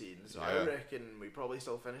 2017, so I Yeah. reckon we probably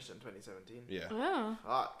still finished in 2017. Yeah. Yeah.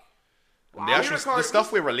 Fuck. The We actual recorded- the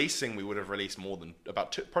stuff we're releasing, we would have released more than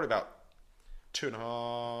probably about 2.5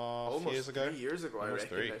 Almost years ago. 3 years ago, Almost I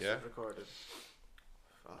reckon 3, this yeah. was recorded.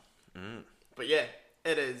 Fuck. Mm. But yeah,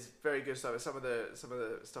 it is very good stuff. It's some of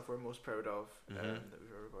the stuff we're most proud of Mm-hmm. that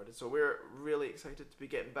we've recorded. So we're really excited to be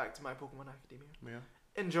getting back to My Pokemon Academia. Yeah.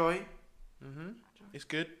 Enjoy. Mhm. It's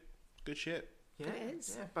good. Good shit. Yeah, It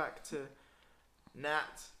is. Yeah, back to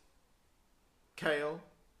Nat, Kale,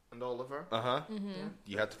 and Oliver. Uh huh. Mm-hmm. Yeah.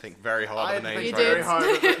 You had to think very hard I of the had names. to You think did. very hard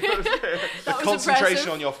of it. The That was concentration impressive.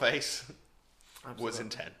 on your face was Absolutely.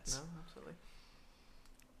 intense. No, absolutely.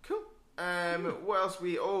 Cool. What else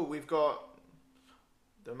we've got.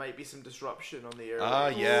 There might be some disruption on the air. Ah,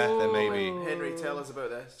 yeah, there may be. Ooh. Henry, tell us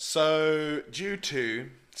about this. So,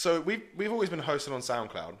 we've always been hosted on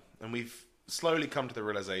SoundCloud, and we've slowly come to the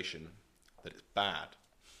realization that it's bad,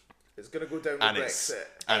 It's gonna go down and with it's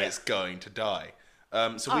Brexit. it's going to die.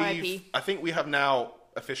 So R.I.P. I think we have now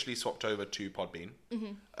officially swapped over to Podbean,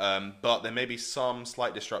 but there may be some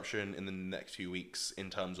slight disruption in the next few weeks in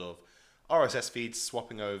terms of RSS feeds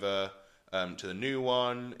swapping over to the new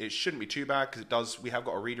one. It shouldn't be too bad because we have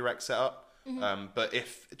got a redirect set up. But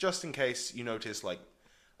if just in case you notice, like,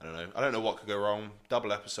 I don't know what could go wrong.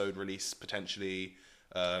 Double episode release potentially.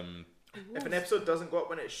 If an episode doesn't go up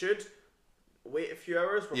when it should, wait a few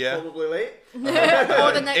hours. We're Yeah. probably late.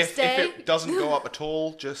 Or the next if day. it doesn't go up at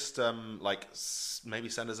all, just maybe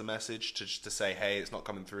send us a message to say, hey, it's not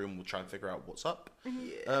coming through, and we'll try and figure out what's up.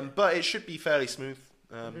 Yeah. But it should be fairly smooth.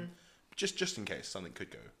 Just in case something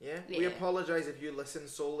could go. Yeah. We Yeah. apologise if you listen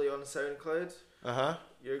solely on SoundCloud. Uh huh.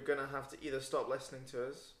 You're gonna have to either stop listening to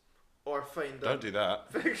us or Don't do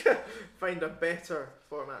that. find a better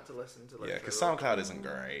format to listen to. Yeah, because SoundCloud isn't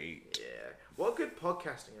great. Yeah. What good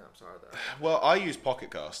podcasting apps are there? Well, I use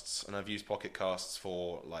Pocket Casts, and I've used Pocket Casts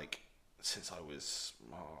for since I was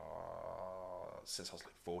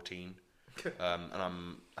like 14,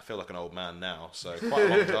 and I feel like an old man now, so quite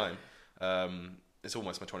a long time. It's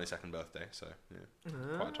almost my 22nd birthday, so yeah,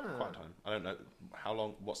 quite a time. I don't know how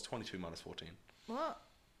long. What's 22 minus 14? What?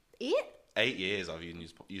 8? 8 years I've been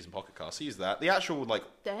using Pocket Casts. I use that. The actual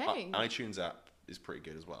Dang. iTunes app is pretty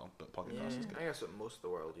good as well, but Pocket Casts is good. I think that's what most of the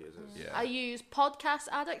world uses. Yeah. I use Podcast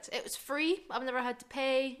Addict. It was free. I've never had to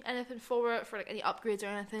pay anything for it, for like any upgrades or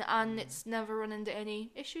anything, and it's never run into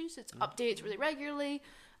any issues. It's updates really regularly.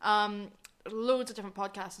 Loads of different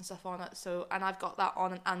podcasts and stuff on it. So, and I've got that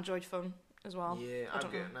on an Android phone as well. Yeah, I I've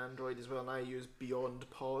don't got know. an Android as well, and I use Beyond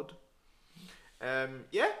Pod.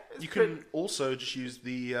 Yeah, it's You pretty- can also just use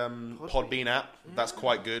the Podbean app. That's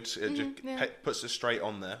quite good. It just yeah. puts it straight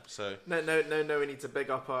on there. So Now we need to big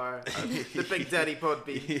up our the Big Daddy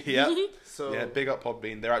Podbean. yeah, So yeah. Big up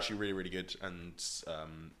Podbean. They're actually really, really good, and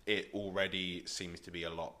it already seems to be a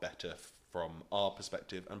lot better from our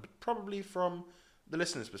perspective, and probably from the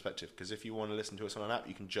listener's perspective. Because if you want to listen to us on an app,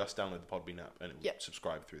 you can just download the Podbean app and it will Yep.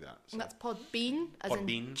 subscribe through that. So. And that's Podbean, as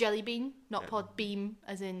Podbean. in jelly bean, not Yeah. Podbeam,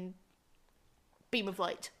 as in beam of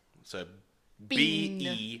light. So Bean.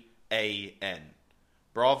 BEAN.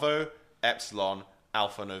 Bravo, Epsilon,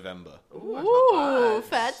 Alpha November. Ooh, that's Ooh, not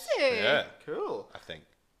bad. fancy. Yeah, Cool. I think.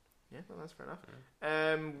 Yeah, well, that's fair enough.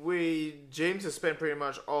 James has spent pretty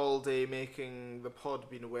much all day making the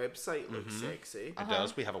Podbean website look sexy. It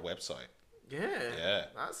does. We have a website. Yeah, Yeah.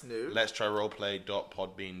 that's new. Let's try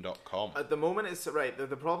roleplay.podbean.com. At the moment, it's right.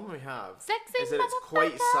 The problem we have Sexy is that it's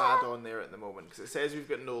quite motherfucker. sad on there at the moment because it says we've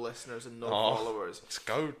got no listeners and no Oh. followers. Let's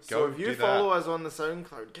go So if you do follow that. us on the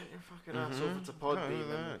SoundCloud, get your fucking ass over to Podbean.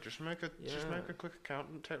 Go and- there. Just make a Yeah. quick account.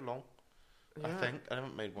 It doesn't take long. I Yeah. think I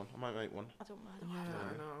haven't made one. I might make one. I don't know. Yeah,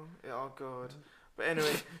 I know. Yeah, oh god. But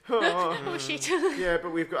anyway, oh, Oh shit. yeah.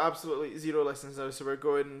 But we've got absolutely zero listens now, so we're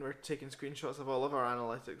taking screenshots of all of our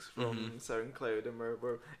analytics from SoundCloud, and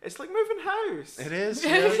we're it's like moving house. It is.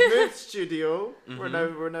 Yeah, Yeah. we moved studio. We're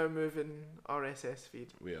now moving RSS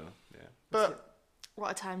feed. We are. Yeah. But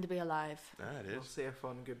What a time to be alive. it We'll is. say a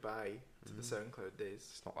fun goodbye to the SoundCloud days.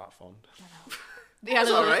 It's not that fun. The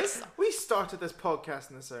That's all right. analytics. We started this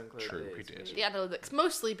podcast in the SoundCloud True, days. we did. The analytics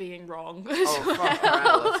mostly being wrong. Oh fuck! Our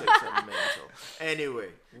analytics are mental. Anyway,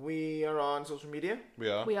 we are on social media. We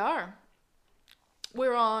are. We are.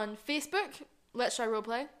 We're on Facebook, Let's Try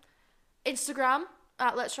Roleplay. Instagram,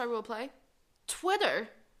 at Let's Try Roleplay. Twitter,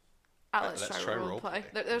 at Let's Try Roleplay.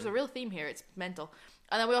 There's a real theme here. It's mental.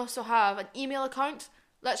 And then we also have an email account,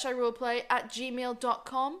 Let's Try Roleplay at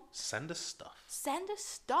gmail.com. Send us stuff. Send us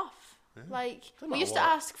stuff. Like, Don't we matter used to what.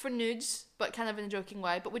 ask for nudes, but kind of in a joking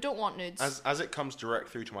way, but we don't want nudes. As it comes direct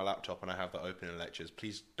through to my laptop and I have that open in lectures,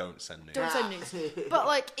 please don't send nudes. Don't send nudes. But,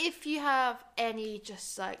 like, if you have any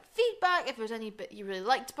just, like, feedback, if there's any bit you really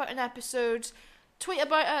liked about an episode, tweet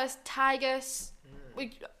about us, tag us.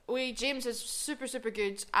 James is super, super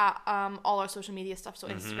good at all our social media stuff, so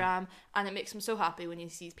Instagram, and it makes him so happy when he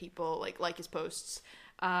sees people, like his posts.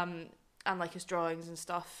 And like his drawings and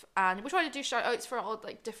stuff, and we try to do shout outs for all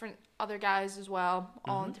like different other guys as well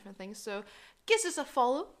on different things. So give us a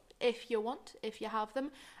follow if you want, if you have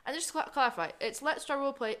them. And just to clarify, it's Let's Try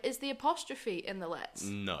Roleplay is the apostrophe in the let's.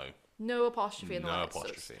 No apostrophe in the No let's.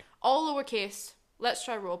 apostrophe. So it's all lowercase. Let's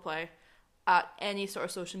Try Roleplay at any sort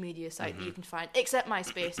of social media site that you can find, except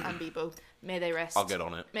MySpace and Bebo. May they rest. I'll get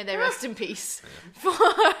on it. May they rest in peace.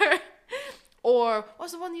 Or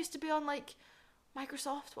what's the one that used to be on like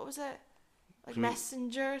Microsoft? What was it? Like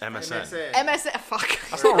Messenger? MSN. MSN. Fuck.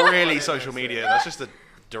 That's not really social media. That's just a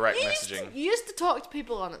direct messaging. You used to talk to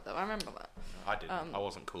people on it though. I remember that. I didn't. I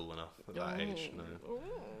wasn't cool enough at that age. No.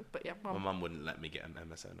 But yeah. My mum wouldn't let me get an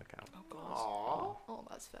MSN account. Oh,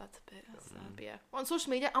 that's a bit. That's sad. But yeah, we're on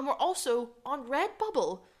social media, and we're also on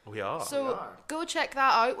Redbubble. We are. So go check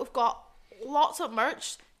that out. We've got lots of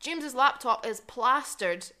merch. James's laptop is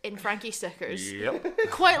plastered in Frankie stickers.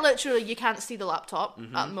 Yep. Quite literally, you can't see the laptop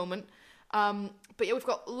at the moment. But yeah, we've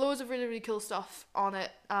got loads of really, really cool stuff on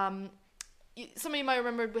it. Some of you might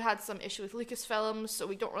remember we had some issue with Lucasfilms, so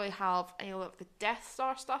we don't really have any of the Death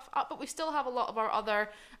Star stuff up, but we still have a lot of our other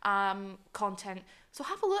content. So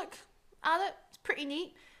have a look at it. It's pretty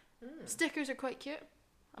neat. Stickers are quite cute.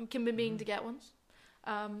 I'm convinced to get ones.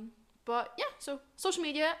 But yeah, so social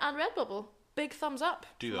media and Redbubble. Big thumbs up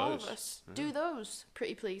Do from all of those. us. Do those.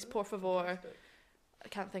 Pretty please. Por favor. I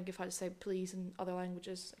can't think of how to say please in other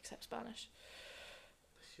languages except Spanish.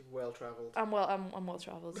 Well travelled. I'm well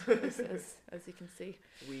travelled, as you can see.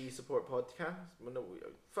 We support podcasts. Well, no,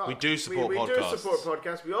 We do support we podcasts. do support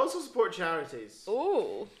podcasts. We also support charities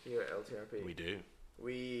Oh, here at LTRP. We do.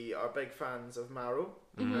 We are big fans of Marrow,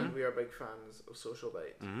 Mm-hmm. and we are big fans of Social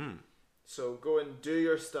Bite. Mm. So go and do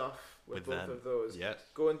your stuff with both them. of those. Yes.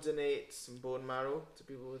 Go and donate some bone marrow to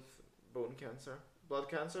people with blood cancer,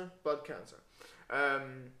 because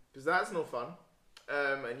that's no fun.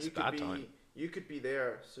 And It's you a bad could be time. you could be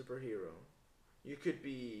their superhero. You could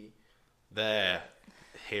be They're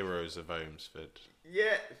heroes of Ohmsford.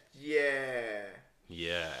 yeah, Yeah.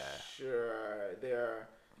 sure. They're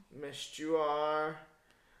Mistuar.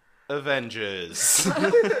 Avengers.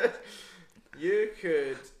 You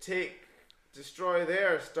could destroy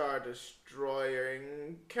their Star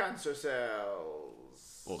Destroying cancer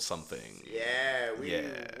cells. or something. Yeah,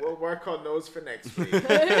 Yeah. we'll work on those for next week.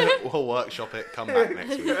 We'll workshop it. Come back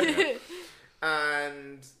next week. Yeah.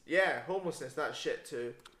 And yeah, homelessness, that's shit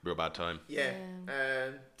too. Real bad time. Yeah.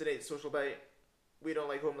 Donate Social Bite. We don't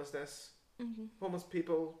like homelessness. Homeless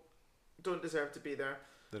people don't deserve to be there.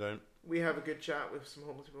 They don't. We have a good chat with some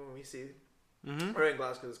homeless people when we see. Mm-hmm. We're in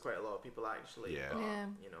Glasgow. There's quite a lot of people actually. Yeah. But, Yeah.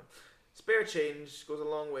 you know, spare change goes a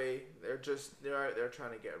long way. They're out there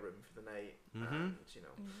trying to get a room for the night, and you know.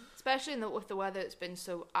 especially with the weather, it's been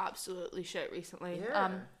so absolutely shit recently.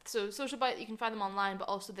 Yeah. So Social Bite, you can find them online, but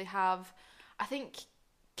also they have, I think,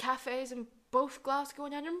 cafes in both Glasgow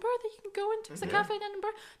and Edinburgh that you can go into. Is a cafe in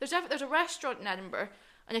Edinburgh? There's a restaurant in Edinburgh,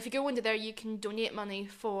 and if you go into there, you can donate money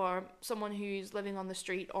for someone who's living on the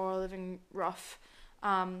street or living rough,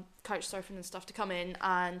 couch surfing and stuff, to come in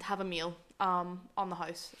and have a meal on the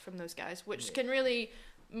house from those guys, which can really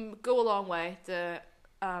go a long way to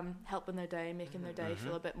helping their day, making their day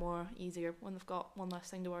feel a bit more easier when they've got one less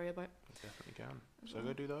thing to worry about. Definitely can. So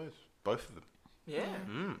go do those. Both of them. Yeah.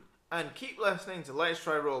 Mm. And keep listening to Let's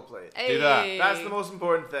Try Roleplay. Hey. that. That's the most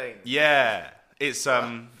important thing. Yeah. It's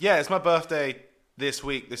it's my birthday this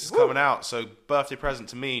week. This is coming out. So birthday present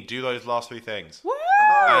to me. Do those last 3 things. Woo!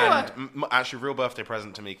 And actually, real birthday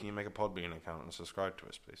present to me. Can you make a Podbean account and subscribe to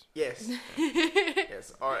us, please? Yes.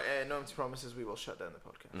 Yes. Or no empty promises. We will shut down the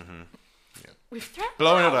podcast. We've threatened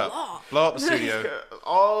Blowing it a up. lot. Blow up the studio.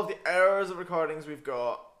 All of the hours of recordings we've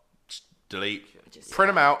got. Delete. Just- Print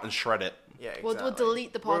them out and shred it. Yeah, exactly. We'll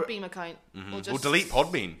delete the We're- Podbeam account. We'll We'll delete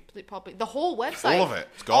Podbean. delete Podbeam. The whole website. All of it.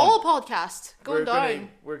 It's gone. All podcast. Going down.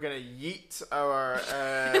 We're gonna yeet our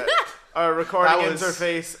recording That was-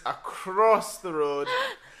 interface across the road.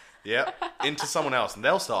 Yep. Into someone else. And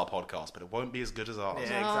they'll start a podcast, but it won't be as good as ours.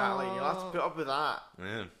 Yeah, exactly. You'll have to put up with that.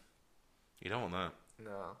 Yeah. You don't want that.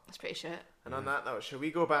 No. That's pretty shit. And on that note, shall we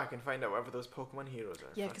go back and find out whatever those Pokemon heroes are?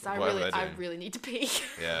 Yeah, because Whatever they're I doing. really need to pee.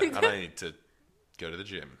 Yeah. And I need to go to the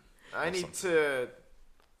gym. I or need something. to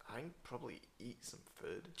I think probably eat some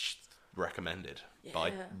food. Recommended by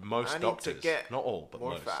Yeah. most I need doctors. to get Not all, but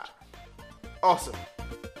more most. fat. Awesome.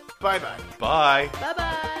 Bye-bye. Bye.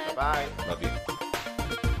 Bye-bye. Bye. Love you.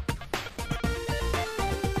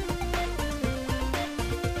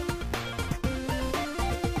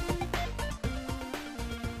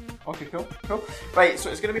 Okay, cool. Right, so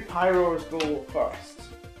it's going to be Pyro's go first.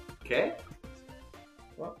 Okay.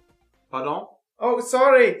 What? Pardon? Oh,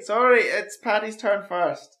 sorry. It's Paddy's turn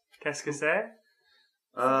first. Qu'est-ce que c'est?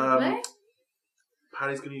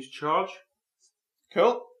 Paddy's going to use charge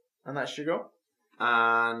Cool. And that's your go.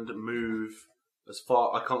 and move as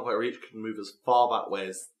far. I can't quite reach. Can move as far that way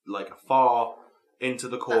as far into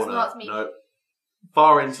the corner. not me. No,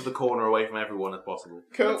 far into the corner away from everyone as possible.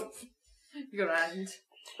 Cool. You're gonna end.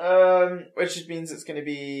 Which just means it's going to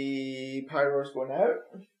be Pyro's going out.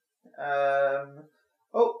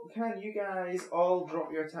 Can you guys all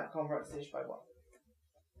drop your attack combat stage by 1?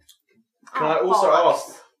 Can I also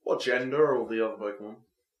ask what gender are all the other Pokemon?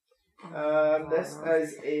 This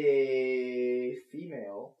is a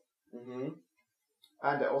female, Mm-hmm.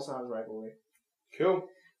 and it also has rivalry. Cool.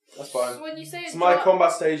 That's fine. So when you say So my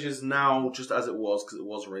combat stage is now just as it was because it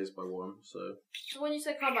was raised by 1. So when you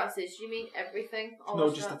say combat stage, do you mean everything? All No,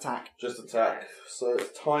 of just that? attack. just attack. So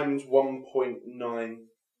it's times 1.9.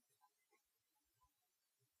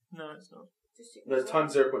 No, it's not. Just take No, it's one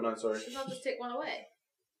times 0.9. Sorry. away. Should not just take one away.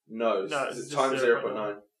 No, No, it's it's just times 0.9.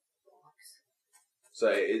 0.9. So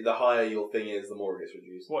the higher your thing is, the more it gets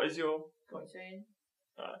reduced. What is your... 14.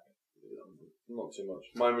 Not too much.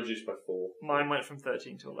 Mine reduced by 4. Mine went from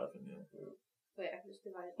 13 to 11, yeah. Wait, I can just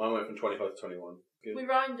divide. Mine went from 25 to 21. Good. We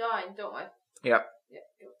round down, don't we? Yep. Yeah.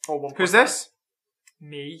 Go. Oh, 1.9. Who's this?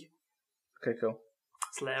 Me. Okay, cool.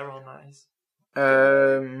 It's Leron, that is.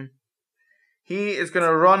 He is going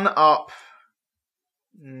to run up.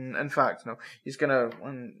 In fact, no. He's going to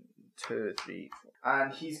 1, 2, 3, 4.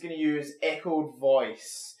 And he's going to use echoed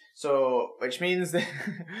voice. So, which means that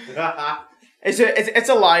it's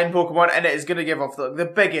a lion Pokemon, and it is going to give off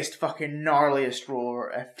the biggest fucking gnarliest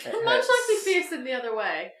roar if it Much hits. like me facing the other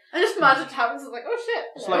way. I just imagine it happens. It's like, oh shit.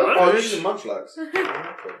 It's Hello. like- Oh, you're using Munchlax. Okay.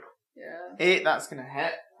 Yeah. 8, that's going to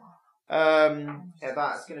hit. Yeah,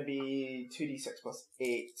 that's going to be 2d6 plus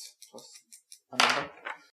 8 plus a number.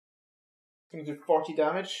 It's going to do 40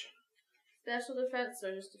 damage. Special defense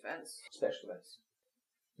or just defense? Special defense.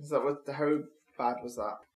 Is that what? How bad was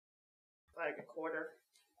that? Like a quarter.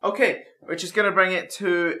 Okay, which is going to bring it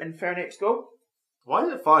to Infernape's go. Why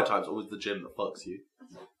is it fire types always the gym that fucks you?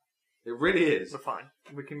 It really is. We're fine.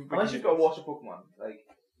 We can Unless you've got a water Pokemon, like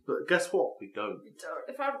But guess what? We don't.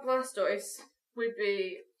 If I had Blastoise, we'd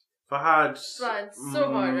be If I had flying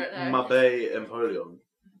so hard right now. Mabe and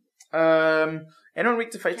Polion, anyone weak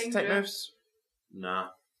to fighting type Kingdra. moves? nah.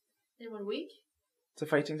 in 1 week. To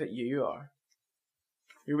fighting type, you are.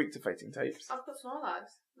 You're weak to fighting types. I've got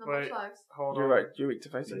Snorlax. Not Wait. much lags. Hold You're on. right. You're weak to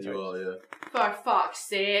Yeah, fighting you types. are, yeah. For fuck's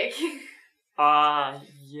sake.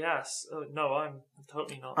 Yes. No, I'm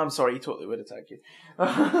totally not. I'm sorry, he totally would attack you.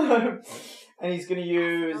 And he's going to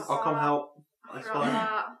use. I'll come help. That's fine.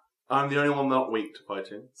 I'm the only one not weak to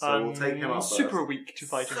fighting, so we'll take him out first. super weak to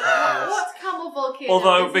fighting fighters. What's Camel Volcano?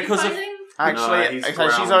 Although, Is he because of- fighting? Actually, No, he's she's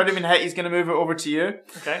ground. already been hit. He's going to move it over to you,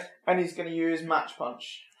 Okay. and he's going to use Match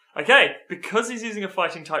Punch. Okay, because he's using a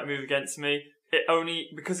fighting type move against me,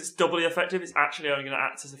 because it's doubly effective, it's actually only going to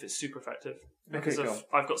act as if it's super effective. Because Okay, of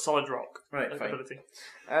I've got solid rock Right, fine. ability.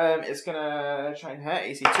 It's going to try and hit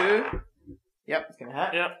AC 2. Yep, it's going to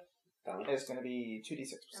hit. Yeah. It's going to be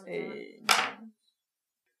 2d6 plus 8.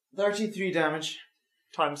 33 damage.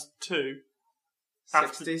 Times 2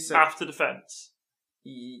 66. after defense.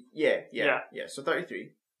 Yeah. So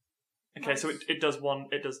 33. Okay, so it does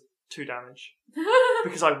 2 damage.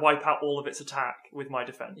 Because I wipe out all of its attack with my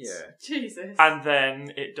defense. Yeah. Jesus. And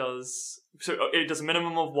then it does a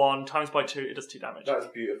minimum of 1 times by 2, it does 2 damage. That's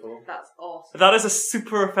beautiful. That's awesome. That is a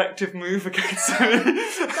super effective move against me.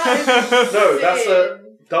 That is No, that's a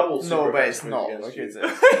insane. double super No, but it's effective not. against Like, you. is it?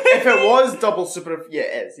 If it was double super, yeah,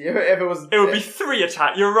 it is. If it was, It would be 3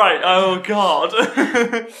 attack. You're right. Oh god.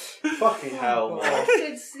 Fucking hell, man. That's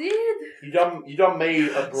insane. You done made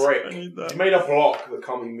a brick. I need that. You made a block that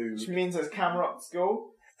can't be moved. which means it's Camelot's go.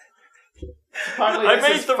 Apparently, I this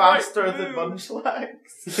made is the right faster than move.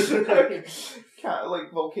 Munchlax.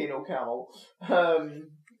 Like Volcano Camel.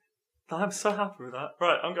 I'm so happy with that.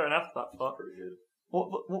 Right, I'm going after that fuck. Pretty good.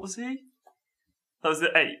 What was he? That was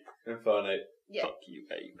the ape. Infernape. Yeah. Fuck you,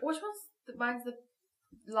 ape. Which one's mine's the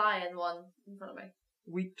lion one in front of me?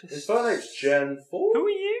 Weak to Infernape's Gen 4? Who are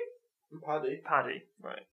you? I'm Paddy. Paddy.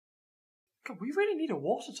 Right. God, we really need a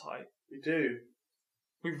water type. We do.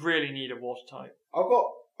 We really need a water type. I've got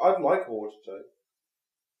I'd like Horde to.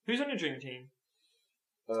 Who's on your dream team?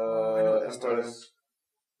 I know what this Emperor does.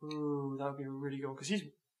 Ooh, that would be really good because he's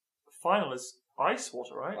final is Ice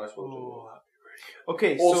Water, right? Ice Water, Ooh,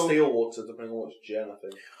 Okay, or so Steel Water, depending on which gen, I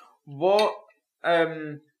think. what?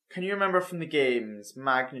 Can you remember from the games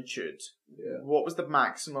magnitude? Yeah. What was the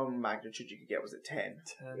maximum magnitude you could get? Was it 10?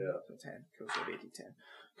 10. Yeah. So 10. Cool. So 80, 10.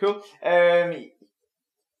 Cool.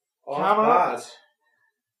 Camera.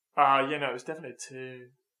 Bad. Yeah, no, it was definitely 2,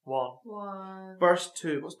 1. 1. Burst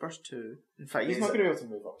 2. What's burst 2? In fact, he's Is not it- going to be able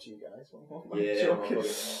to move up to you guys. What am I Yeah, joking? I'm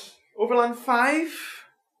not Overland 5?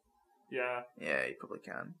 Yeah, Yeah, you probably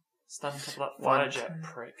can. stand on top of that One, fire jet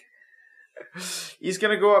prick. He's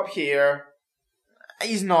going to go up here.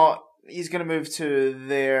 He's not. He's going to move to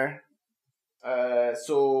there.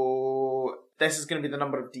 So this is going to be the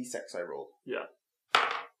number of d6 I roll. Yeah.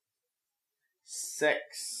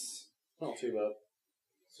 6. Not too bad.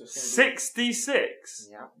 So it's gonna be- 66?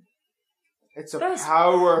 Yeah. It's a That's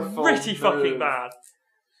powerful Pretty fucking move. bad.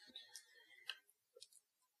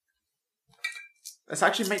 This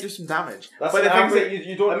actually might do some damage. That's but an the thing is average- that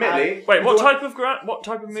you don't admittedly- add- Wait, you what don't- type of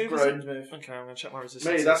it's move a is it? ground move. Okay, I'm gonna check my resistance.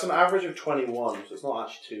 Maybe that's an average of 21, so it's not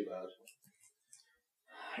actually too bad.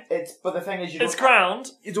 But the thing is, It's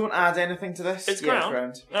ground. You don't add anything to this. It's Yeah,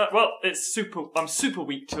 ground. Well, it's super. I'm super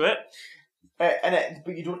weak to it. But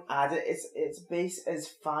you don't add it. Its base is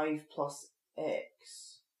 5 plus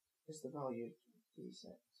X. Is the value d6?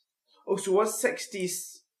 Oh, so what's 60?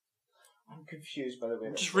 I'm confused by the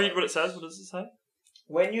way. Just read what it says. What does it say?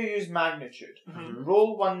 When you use magnitude, Mhm.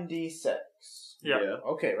 roll 1d6. Yeah.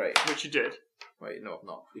 Okay, right. Which you did. Wait, no, I'm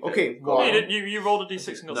not. You Okay, did. No, one. you didn't. You rolled a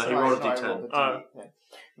d6 and got No, he 7. rolled a No, I D10. rolled a Oh. D10.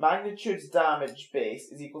 Magnitude's damage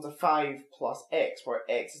base is equal to 5 plus X, where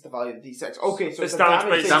X is the value of the d6. Okay, so It's it's a damage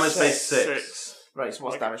damage base. Damage base 6. 6. Right, so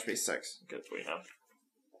what's Okay. damage base 6? Good for you now.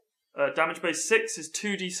 Damage base 6 is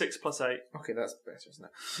 2d6 plus 8. Okay, that's better, isn't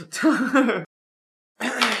it?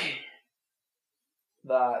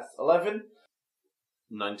 That's 11.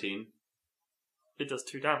 19. It does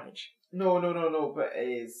 2 damage. No, but it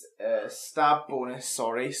is stab bonus,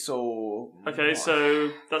 sorry, so... Okay,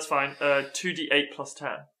 so that's fine. 2d8 plus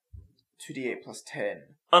 10. 2d8 plus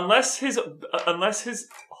 10. Unless his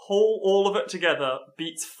all of it together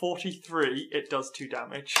beats 43, it does 2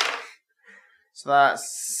 damage. So that's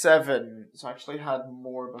 7. So I actually had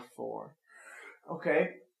more before.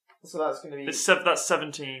 Okay, so that's going to be... That's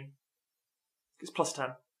 17. It's plus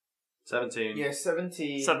 10. 17. Yeah,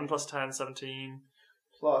 17 7 plus 10, 17.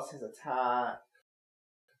 plus his attack.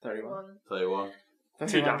 31. 1. 31. 2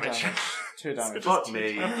 31 damage. 2 damage. Fuck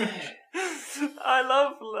me. I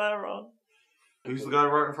love Laron. Who's the guy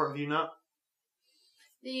right in front of you now?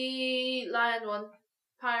 The lion one.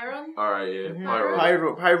 Pyron? Alright, yeah. Mhm.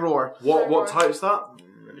 Pyro. Pyroar. What type's that?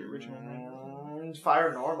 Really original name.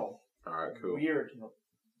 Fire normal. Alright, cool. Weird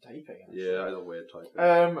typing. actually. Yeah, that is a weird type.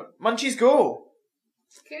 Munchies go.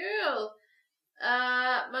 Cool.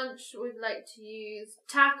 Munch would like to use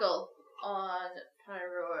tackle on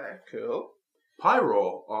Pyroar. Cool.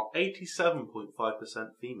 Pyro are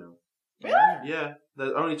 87.5% female. Really? Yeah,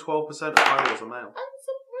 there's only 12% of Pyros are male. I'm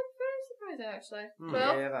very surprised actually. Hmm.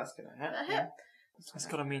 12. Yeah, that's gonna hit. That hit. Yeah. That's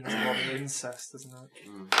gotta mean there's a lot of incest, doesn't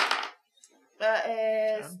it? That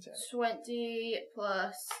is Damn it. 20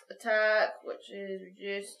 plus attack, which is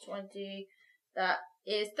reduced 20. That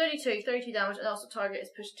is 32 damage, and also target is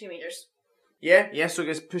pushed 2 meters. Yeah, so it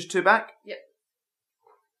gets pushed 2 back? Yep.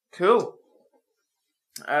 Cool.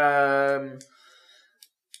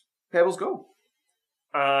 Pebbles go.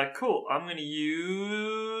 Cool. I'm gonna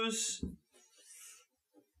use.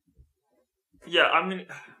 Yeah, I'm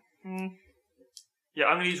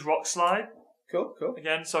gonna use Rock Slide Cool.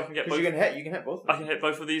 again, so I can get Because both. you can hit both. Of I them. can hit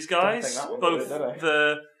both of these Don't guys. think that one Both did it, did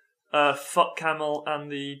the fuck camel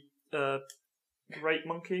and the rape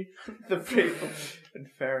monkey. the rape.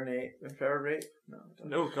 Infer rape? No.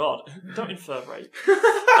 Don't. Oh god, don't infer rape.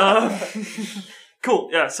 Cool.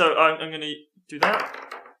 Yeah. So I'm gonna do that.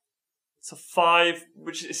 It's a 5,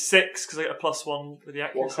 which is 6 because I get a +1 with the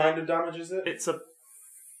accuracy. What kind of damage is it? It's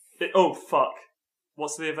oh fuck.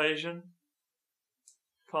 What's the evasion?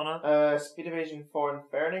 Connor? Speed evasion for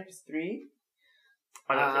Infernape is 3.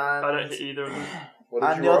 I don't hit either of them. What did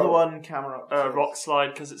And you the other roll? one, camera up. Rock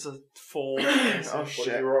Slide because it's a 4. Oh What did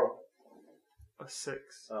shit. you roll? A 6.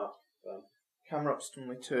 Oh, Camera up's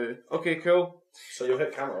only 2. Okay, cool. so you'll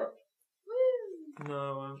hit camera up.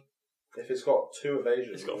 No, If it's got 2 evasions,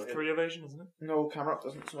 it's got you'll hit. 3 evasion, isn't it? No, camera up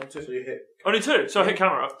doesn't, so no 2. So you hit. Only 2, so I hit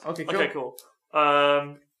camera up. Okay, cool. Okay, cool.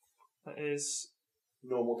 That is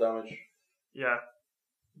Normal damage. yeah,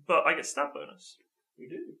 but I get stab bonus. You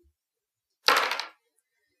do.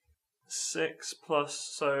 6 plus,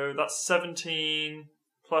 so that's 17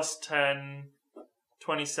 plus 10,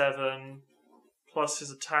 27 plus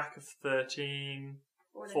his attack of 13,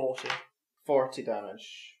 40. 40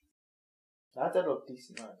 damage. That did a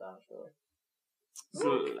decent amount of damage, really.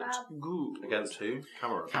 Good. Good. Against who?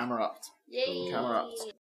 Camera. Camera up. Yay! Camera up.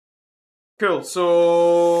 Cool,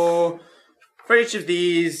 so for each of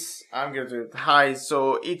these, I'm going to do the highs.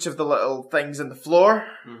 So each of the little things in the floor,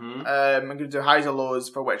 Mm-hmm. I'm going to do highs or lows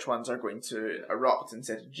for which ones are going to erupt and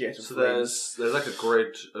set a jet of So flames. there's like a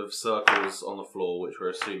grid of circles on the floor, which we're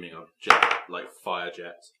assuming are jet, like fire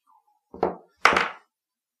jets.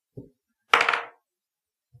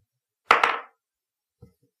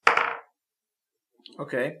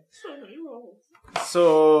 Okay. So many rolls.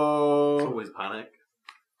 So It's always panic.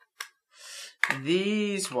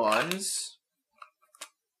 these ones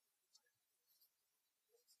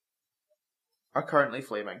are currently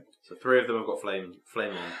flaming. So 3 of them have got flame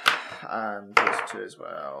on. And those 2 as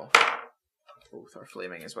well. Both are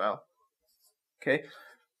flaming as well. Okay.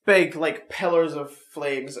 Big, like, pillars of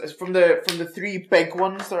flames. It's from the 3 big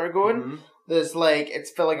ones that are going, Mhm. there's like, it's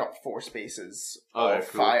filling up 4 spaces Oh, of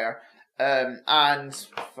cool. fire. And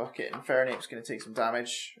fuck it, Infernape's going to take some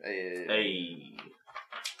damage. Hey.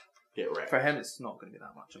 Get wrecked. For him, it's not going to be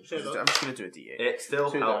that much. I'm just going to do a D8. It still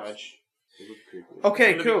 2 helps. damage. Cool.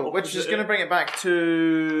 Okay, It's gonna be cool. Which is opposite going to it. bring it back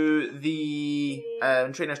to the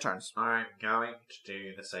trainer's turns. I'm going to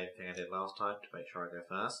do the same thing I did last time to make sure I go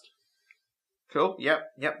first. Cool.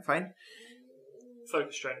 Yep, fine.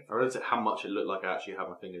 Focus strength. I realized how much it looked like I actually had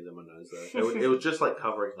my fingers in my nose there. It was just like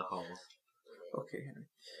covering the hole. Okay, Henry.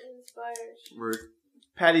 Rude.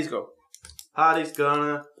 Paddy's go. Paddy's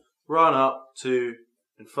gonna run up to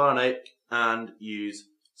Infernape and use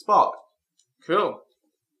Spark. Cool.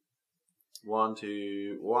 1,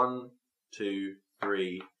 2,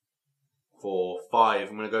 3, 4, 5.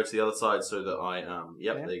 I'm gonna go to the other side so that I am.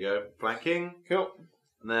 Yep, Yeah. there you go. Flanking. Cool.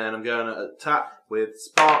 And then I'm going to attack with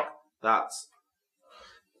Spark. That's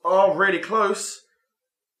really close.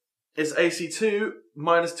 It's AC2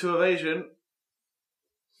 minus 2 evasion,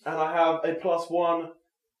 and I have a +1.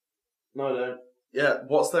 No, I don't. Yeah,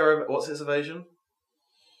 what's its evasion?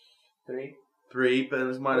 3. 3, but then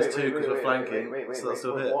it's minus 2 because we're flanking. So that's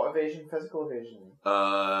still hit. What evasion? Physical evasion?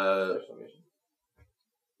 Special evasion?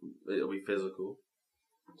 It'll be physical.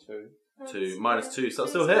 2. 2 minus 2, so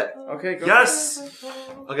that's still hit. Okay, go. Yes.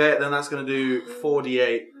 Okay, then that's going to do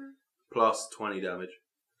 4d8 plus 20 damage.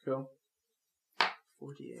 Cool.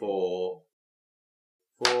 48. 4,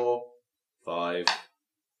 5,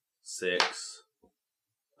 6,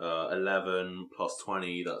 11 plus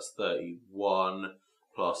 20, that's 31,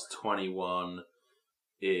 plus 21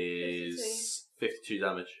 is 52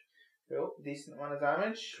 damage. Cool. Decent amount of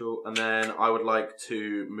damage. Cool. And then I would like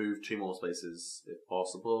to move 2 more spaces, if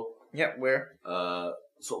possible. Yep, where?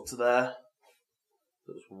 Sort of to there.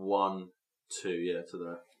 There's 1, 2, yeah, to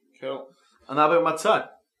there. Cool. And that'll be my turn.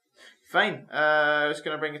 Fine. I was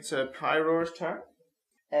going to bring it to Pyro's turn.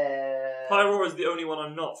 Pyro is the only one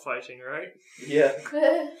I'm not fighting, right? Yeah.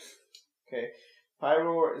 Okay.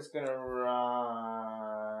 Pyro is going to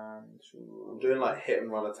run to... I'm doing like hit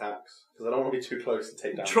and run attacks, because I don't want to be too close and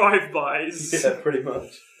take damage. Drive-bys. Yeah, pretty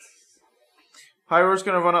much. Pyro's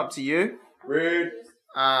going to run up to you Rude.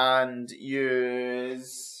 and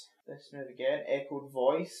use this move again, Echoed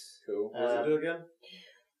Voice. Cool. What does it do again?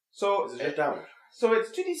 So, Is it just damage? so it's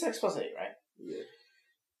 2d6 plus 8, right? Yeah.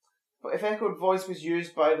 But if Echoed Voice was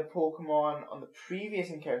used by the Pokemon on the previous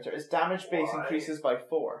encounter, its damage base Why? increases by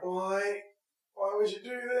 4. Why? Why would you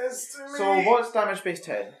do this to me? So what's damage base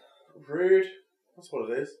 10? Rude. That's what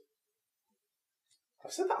it is.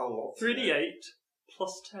 I've said that a lot. 3d8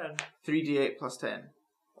 plus 10. 3d8 plus 10.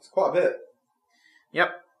 That's quite a bit. Yep.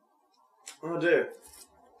 Oh dear.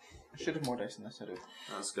 I should have more dice than this, I do.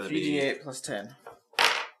 That's going to be... 3d8 plus 10.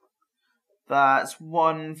 That's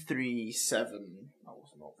 1, 3, 7. That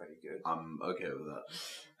was not very good. I'm okay with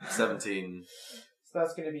that. 17. So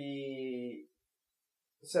that's going to be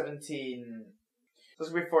 17. So that's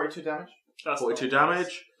going to be 42 damage. That's 42 not nice,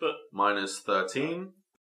 damage. But Minus 13.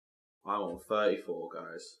 I'm on 34,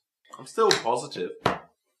 guys. I'm still positive. I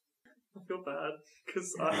feel bad,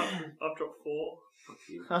 because I've dropped 4. Fuck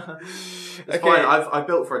you. It's It's fine. I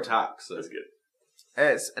built for attack, so... That's good.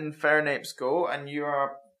 It's Infernape's go, and you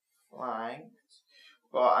are flanked.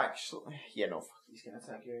 But actually, yeah, no, fuck, he's going to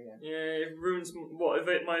attack you again. Yeah, it ruins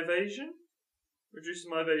my evasion? Reduces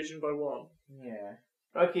my evasion by 1. Yeah.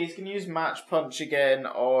 Okay, he's going to use Match Punch again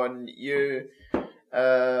on you.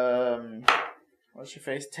 What's your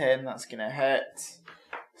face? 10, that's going to hit.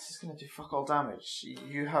 This is going to do fuck all damage.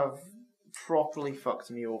 You have properly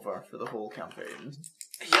fucked me over for the whole campaign.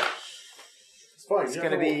 fine. It's You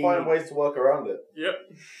gonna have to be- find ways to work around it.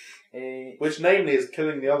 Yep. Which, namely, is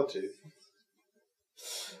killing the other two.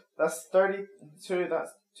 That's 32.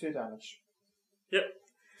 That's 2 damage. Yep.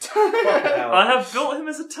 Fucking hell. I have built him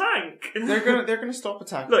as a tank. They're gonna stop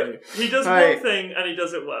attacking you. Look, he does Right. one thing and he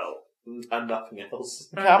does it well. And nothing else.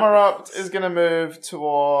 Camerupt is gonna move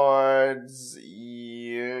towards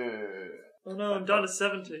you. Oh no, I'm down to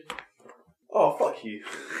 70. Oh, fuck you.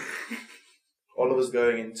 Oliver's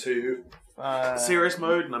going into serious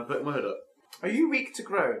mode, and I'm putting my hood up. Are you weak to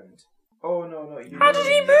ground? Oh no, you. How did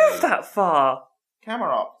he move that far?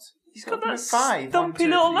 Camerupt. He's got that five. stumpy 1,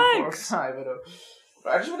 2, little 3, 4, legs. 5, I know.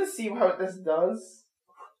 But I just want to see how this does.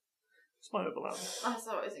 It's my overlap. I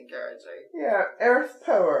thought it was encouraging. Yeah, Earth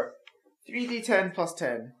Power. 3d10 plus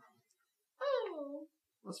 10. Oh.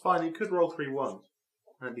 That's fine, you could roll 3 1.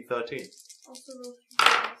 And it'd be 13. Also roll 3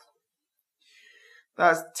 dice.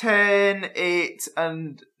 That's 10, 8,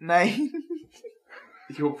 and 9.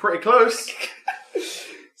 You were pretty close.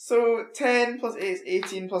 So 10 plus 8 is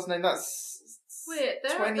 18 plus 9. That's Wait,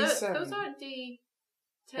 27. those aren't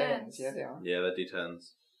D10s. Yeah, they are. Yeah, they're D10s.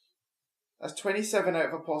 That's 27 out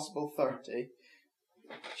of a possible 30.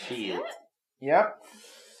 Shield. Yep.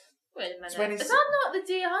 Wait a minute. 20 Is that not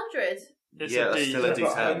the D100? It's Yeah, a that's D. still a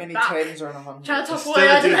But how D10. many Back. 10s are in 100? Trying to talk It's away still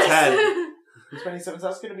a out of D10. this. 27, so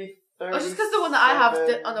that's going to be 30. Oh, just because the one that I have.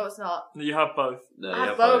 Oh no, it's not. You have both. No, I yeah,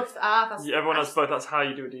 have both. Ah, that's. Everyone has both. That's how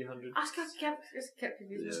you do a D100. I just kept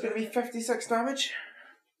confusing. It's Yeah. going to be 56 damage.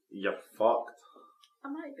 You're fucked. I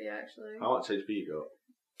might be actually. How much HP you got?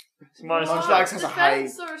 It's minus Much one. like- has a high-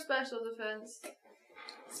 defense or special defense?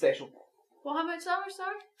 Special. Well, how much damage,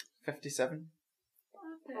 sorry? 57.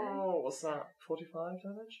 Okay. Oh, what's that? 45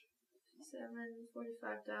 damage? 7,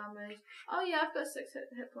 45 damage. Oh yeah, I've got 6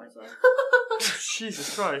 hit points left.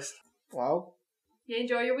 Jesus Christ. Wow. You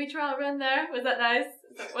enjoy your wee trial run there? Was that nice?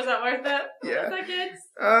 Was that worth it? Yeah. Was that good?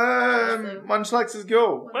 Um, Munchlax's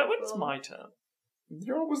go. When's my turn?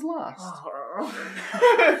 You're always last.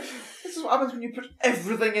 Oh. This is what happens when you put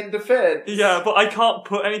everything in defense. Yeah, but I can't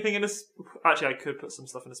put anything in a... Actually, I could put some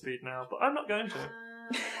stuff in a speed now, but I'm not going to.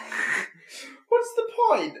 What's the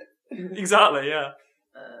point? Exactly, yeah.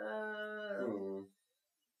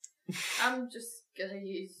 I'm just gonna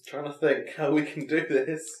use. Trying to think how we can do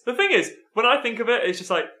this. The thing is, when I think of it, it's just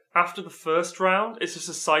like, after the first round, it's just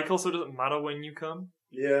a cycle, so it doesn't matter when you come.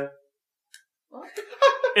 Yeah. What?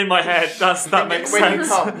 In my head, that makes When you sense.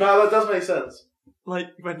 come. No, that does make sense. Like,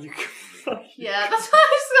 when you come. Yeah, that's why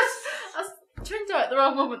I turned out at the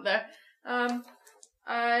wrong moment there.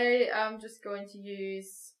 I am just going to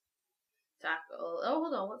use tackle. Oh,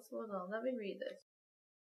 hold on. Let me read this.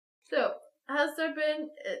 So, has there been?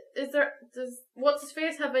 Does what's his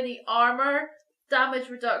face have any armor, damage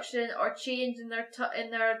reduction, or change in their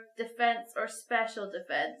defense or special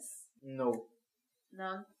defense? No.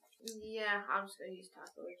 None. Yeah, I'm just going to use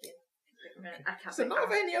tackle again. I can't. Does it think not of-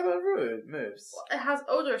 have any other moves? It has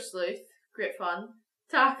Odor Sleuth, great fun.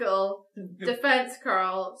 Tackle, Defense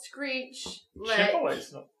Curl, Screech, Lick, Chip away,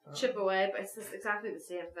 it's not. Chip Away, but it's just exactly the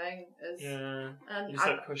same thing as. Yeah. And You just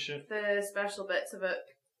like push it. the special bits of it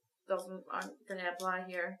aren't going to apply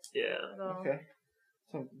here Yeah. at all. Okay.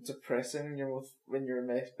 So depressing when your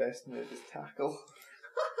best move is tackle.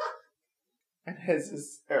 And his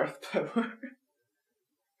is earth power.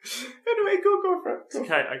 Anyway, go for it. It's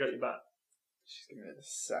okay, I got you back. She's giving me the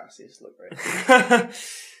sassiest look right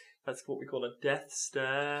That's what we call a death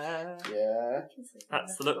stare. Yeah. I can sleep on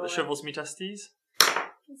That's the look that floor. shovels me testes. I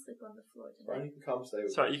can sleep on the floor Fine, tonight. you can come stay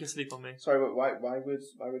with Sorry, you can sleep on me. Sorry, but why would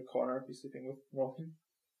Connor be sleeping with Robin?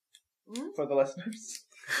 For the listeners.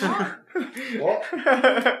 What?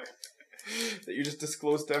 That you just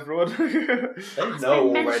disclosed to everyone. They It's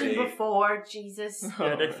know been mentioned already. before, Jesus.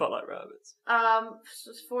 Yeah, they felt like rabbits.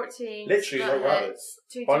 So it's 14. Literally that like rabbits.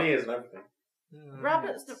 hits, 2 Funny and everything.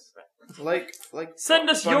 Rabbits. like Send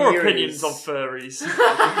us bunny your ears. opinions on furries.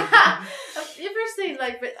 Have you ever seen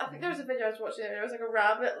I think there was a video I was watching and there was like a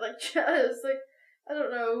rabbit it was like I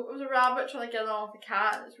don't know, it was a rabbit trying to get along with a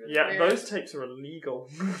cat and it's really Yeah, weird. those tapes are illegal.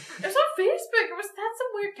 It was on Facebook, it had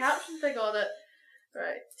some weird caption thing on it.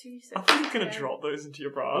 Right, 2 6. I think you're gonna drop those into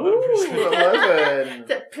your bra. Ooh, 11.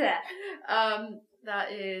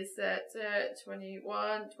 That is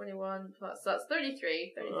 21 plus, that's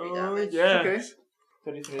 33 Oh, damage. yeah. Okay.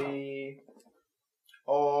 33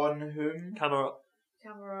 on whom? Camera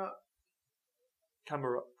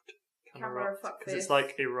Camera fuck because face. it's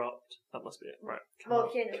like erupt. That must be it, right?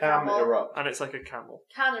 Volcano Cam camel. erupt. And it's like a camel.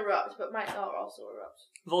 Can erupt, but might not also erupt.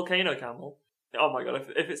 Volcano camel. Oh my god!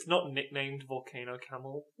 If it's not nicknamed Volcano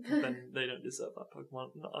Camel, then they don't deserve that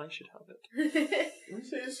Pokemon. No, I should have it.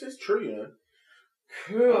 It's true, you know.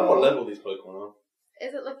 I don't know what Cool. level these Pokemon are.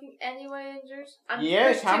 Is it looking anyway injured? And Yeah,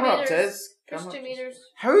 push 2 camera up meters. is. Push 2 meters.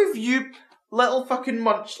 How have you, little fucking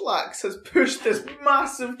Munchlax, has pushed this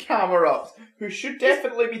massive camera up, who should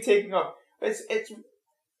definitely be taking up.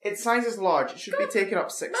 Its size is large. It should be taking up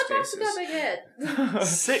 6 My dad's got a spaces. big head.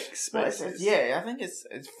 6 Well, spaces. yeah, I think it's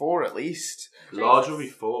 4 at least. Large will be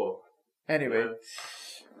 4. Anyway,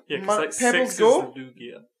 Yeah, because like Pebbles 6 go? is the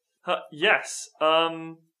Lugia. Yes.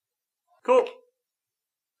 Cool.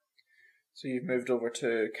 so you've moved over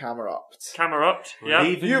to Camerupt. Camera up. Yeah.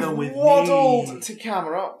 Leaving them You've with waddled me. to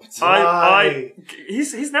Camerupt.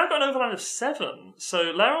 He's now got an overland of 7, so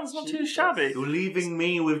Laron's not too shabby. You're leaving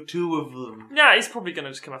me with 2 of them. Yeah, he's probably going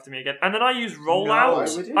to just come after me again. And then I use why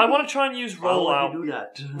rollout. would you? I want to try and use Why rollout. would you do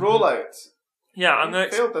that? Rollout. Yeah, I'm You've going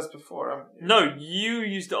to. failed this before, haven't you? No, you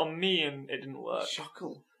used it on me and it didn't work.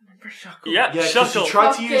 Shuckle. Remember Shuckle? Yeah, Yeah, because you Shuckle.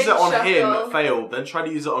 tried to use it on Fucking him, Shuckle. it failed. Then tried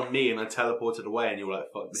to use it on me, and I teleported away, and you were like,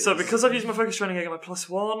 "Fuck this." So because I've used my focus training, I get my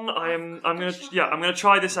 +1. I'm gonna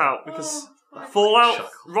try this out because Fallout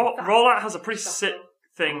rollout has a pretty sick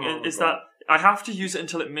thing. Oh, is God. that I have to use it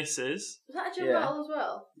until it misses, Was that a gym Yeah. battle as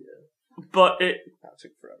well? but it That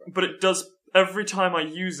took forever. does every time I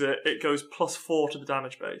use it, it goes +4 to the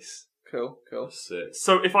damage base. Cool. Sick.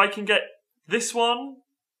 So if I can get this one,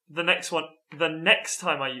 the next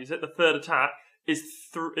time I use it, the third attack is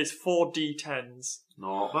 4d10s.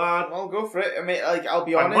 Not bad. Well, go for it. I mean, like, I'll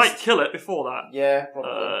be I honest. might kill it before that. Yeah,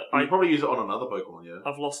 probably. You probably use it on another Pokemon, yeah.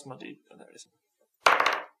 I've lost my D. Oh, there it is.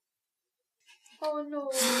 Oh no.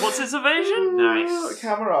 What's its evasion? Nice.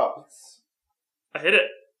 Camerupt. I hit it.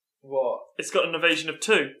 What? It's got an evasion of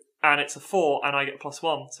 2, and it's a 4, and I get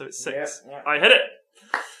 +1, so it's 6. Yeah. I hit it.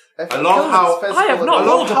 If I it love kills how- its physical I have not I ability-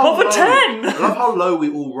 love rolled how above a low- 10! I love how low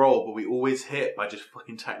we all roll, but we always hit by just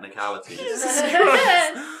fucking technicality.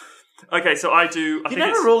 Okay, so I do. I You think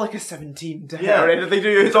never it's roll like a 17 to hit Yeah. or anything, do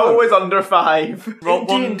you? It's Don't. always under 5. roll In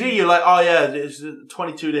one D&D, you're like, oh yeah, it's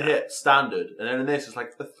 22 to hit, standard. And then in this, it's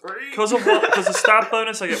like a 3. because of stab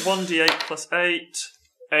bonus. I get 1d8 plus 8,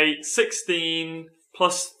 16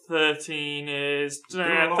 plus 13 is You do a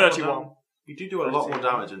lot more 31. You do a lot more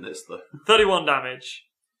damage in this, though. 31 damage.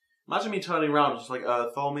 Imagine me turning around, just like,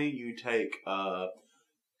 Tholme, you take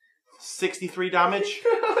 63 damage.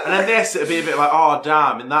 And then this, it'd be a bit like, oh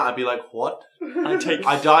damn. And that, I'd be like, what?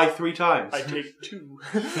 I die 3 times. I take 2.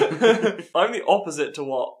 I'm the opposite to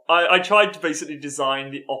what I tried to basically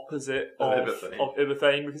design the opposite Of of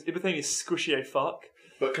Ibothane because Ibothane is squishy as fuck.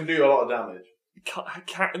 But can do a lot of damage.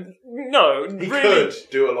 No, He really. could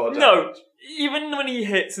do a lot of damage. No, even when he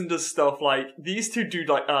hits and does stuff like these two do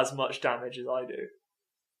like as much damage as I do.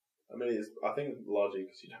 I mean, I think largely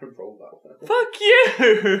because you don't roll that well. Fuck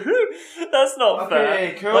you! That's not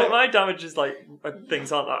Okay, fair. cool. Like my damage is like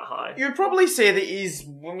things aren't that high. You'd probably say that he's...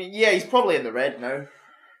 I mean, yeah, he's probably in the red now.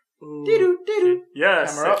 Ooh. Diddle.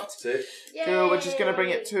 Yes. Camerupt. Sick. Cool, which is going to bring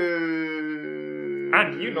it to...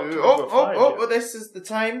 And you knocked it Oh, over a five, yeah. well, this is the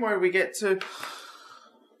time where we get to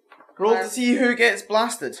roll to see who gets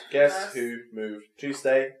blasted. Guess who moved to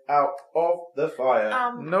stay out of the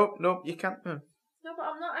fire? Nope, you can't move. No, but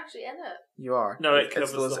I'm not actually in it. You are. No, it It's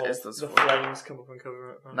covers those- the whole. it's those The 4. flames come up and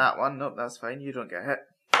cover it. That one, nope, that's fine. You don't get hit.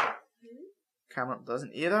 Cameron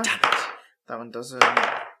doesn't either. That one doesn't.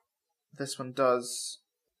 This one does.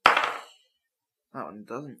 That one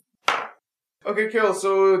doesn't. Okay, cool.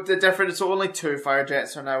 So the difference. So only 2 fire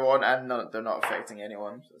jets are now on, and they're not affecting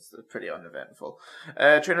anyone. So it's pretty uneventful.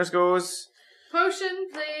 Trainers goes. Potion,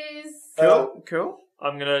 please. Cool.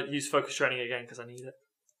 I'm gonna use focus training again because I need it.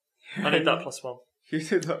 I need that +1. You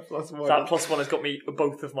did that +1. That +1 has got me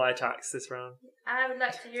both of my attacks this round. I would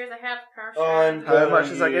like to use a health potion. How much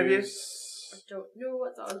does that give you? I don't know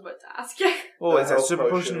what I was about to ask. Oh, is it a health super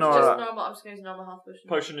potion potion. or Just a, normal. I'm just going to use normal health potion.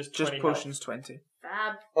 Potion is 20 just health. potions 20?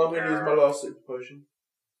 Fab. I'm going to use my last super potion.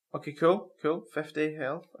 Okay, cool. 50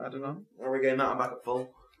 health. I don't know. I'll regain that. I'm back at full.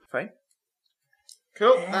 Fine.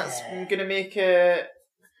 Cool. That's gonna make it.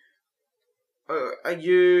 Are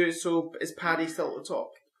you? So is Paddy still at the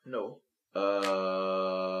top? No.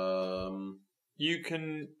 You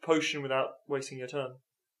can potion without wasting your turn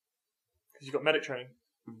because you've got medic training.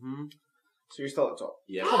 Mm-hmm. So you're still at the top.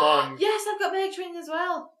 Yeah. Come on. Yes, I've got medic training as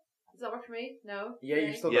well. Does that work for me? No. Yeah, you've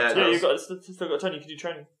Okay. still Yeah, got Yeah, top. you've got still got a turn. You can do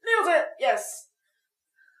training. Nailed it. Yes.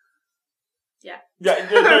 Yeah,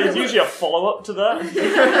 there's usually a follow up to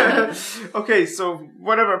that. Okay, so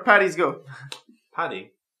whatever. Paddy's go.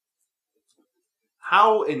 Paddy,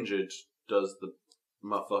 how injured does the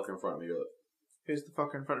motherfucker in front of you look? Who's the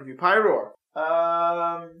fucker in front of you? Pyroar.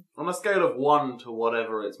 On a scale of 1 to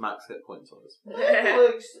whatever its max hit points is. It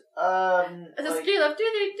looks. It's a scale of do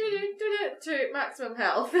to maximum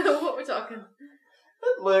health. What we're talking.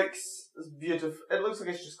 It looks beautiful. It looks like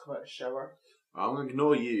it's just come out of the shower. I'm going to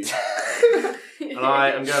ignore you. And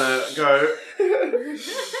I am going to go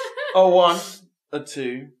a 1, a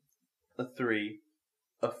 2, a 3,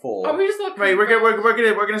 a 4. Are we just looking? Right, we're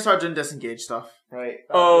gonna start doing disengage stuff. Right.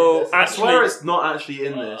 Oh, I actually, swear it's not actually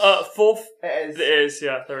in this. fourth. it It is,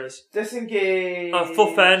 yeah, there is. disengage.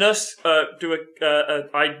 For fairness,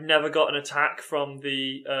 I never got an attack from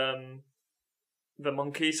the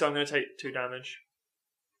monkey, so I'm going to take 2 damage.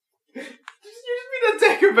 You just been a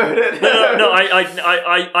dick about it. No.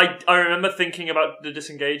 I remember thinking about the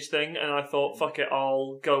disengage thing, and I thought, fuck it,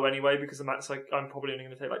 I'll go anyway because the max I'm probably only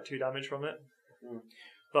going to take like 2 damage from it.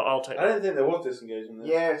 But I'll take I that. didn't think there was disengagement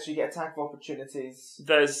there. Yeah, so you get attack of opportunities.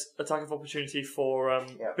 There's attack of opportunity for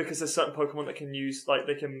Yep. because there's certain Pokemon that can use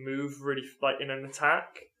they can move really in an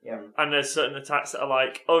attack. Yeah. And there's certain attacks that are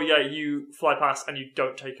like, oh yeah, you fly past and you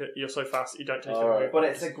don't take it. You're so fast that you don't take it. Alright. But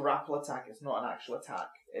it's a grapple attack. It's not an actual attack.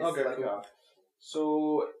 It's Okay, like cool.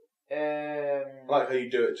 So, I like how you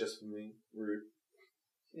do it just for me. Rude.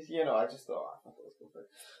 I just thought I thought it was good.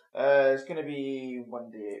 It's gonna be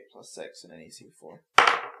 1d8 plus 6 and an AC of 4.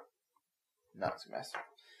 No, it's a mess.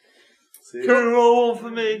 See? Cool roll for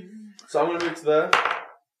me. So I'm going to move to there.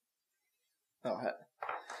 Oh, hit.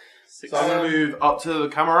 So I'm going to move up to the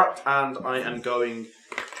camera and I am going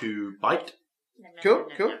to bite. Cool.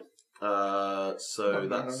 So No.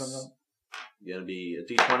 that's going to be a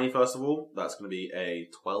D20 first of all. That's going to be a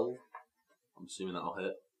 12. I'm assuming that'll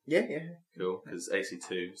hit. Yeah. Cool, because AC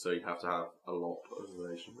 2, so you have to have a lot of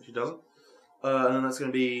evasion, which he doesn't. And then that's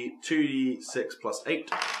going to be 2d6 plus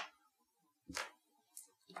 8.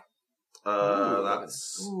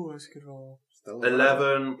 That's Ooh, that's a good roll.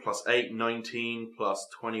 11 plus 8, 19 plus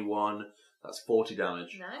 21. That's 40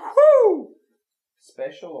 damage. Nice. Woo!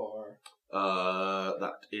 Special or?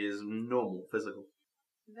 That is normal, physical.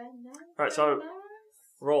 Very nice. Right, so- very nice.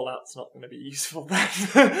 Roll out's not going to be useful then. You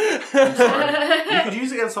could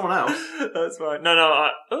use it against someone else. That's fine. No.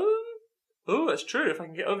 Oh, that's true. If I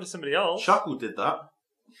can get over to somebody else. Shuckle did that.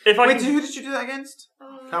 If I Wait, can, who did you do that against?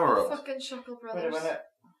 Oh, Camera up. fucking Shuckle Wait a Brothers. minute.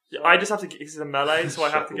 Yeah, I just have to get. This is a melee, so I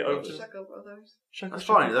have to Shuckle get over to. Brothers. Shuckle Brothers. That's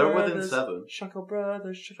fine, they're within Brothers. 7. Shuckle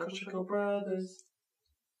Brothers, Shuckle Brothers.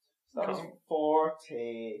 That was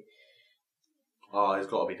 40. Oh, he's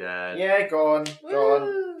got to be dead. Yeah, gone.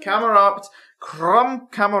 Woo! Camera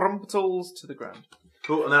Camerumpetals to the ground.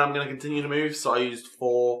 Cool, and then I'm going to continue to move. So I used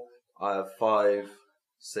 4. I have 5,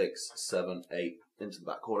 6, 7, 8 into the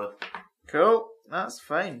back corner. Cool. That's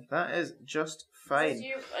fine. That is just fine.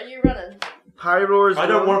 Are you running? Pyro's I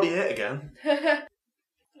don't want to be hit again.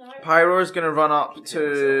 No. Pyro's gonna run up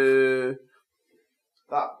to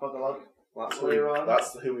that bugalug.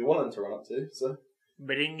 That's who we want him to run up to. So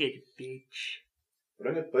Bring it, bitch.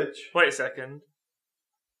 bring it, bitch. Wait a second.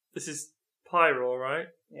 This is Pyro, right?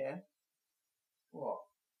 Yeah. What?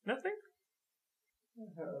 Nothing?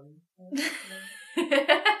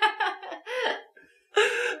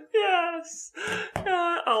 Yes.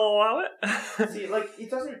 Yeah, I'll allow it. See, like he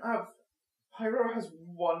doesn't have. Pyro has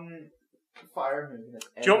one fire movement.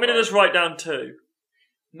 Do you want me to just write down 2?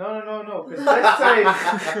 No. Because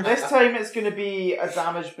this time it's going to be a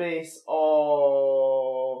damage base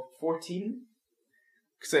of 14.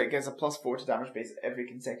 So it gets a +4 to damage base every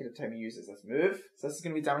consecutive time he uses this move. So this is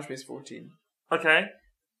going to be damage base 14. Okay.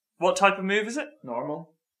 What type of move is it?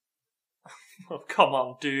 Normal. Oh, come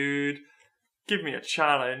on, dude. Give me a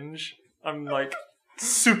challenge. I'm like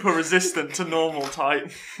super resistant to normal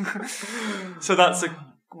type. So that's a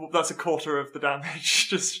quarter of the damage.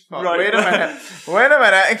 Just Oh, right. Wait a minute.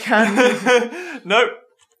 I can't. Nope.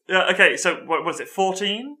 Yeah. Okay. So what was it?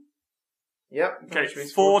 14. Yep. Okay. damage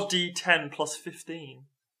base 4d10 plus 15.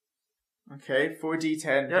 Okay,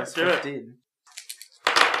 4d10 Yeah, plus do it. 15.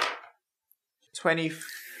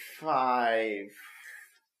 25.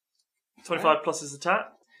 25 plus his attack.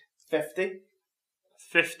 50.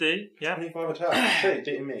 50. Yeah. 25 attack. Hey,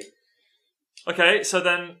 beating me. Okay. So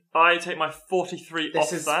then I take my 43 This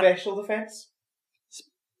off is that. special defense.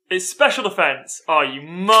 It's special defense. Oh, you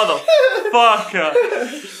motherfucker!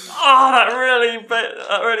 Oh, that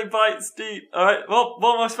really bites deep. All right. Well,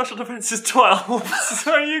 my special defense is 12.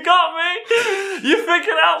 So you got me. You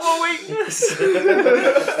figured out my weakness.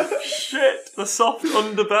 Shit, the soft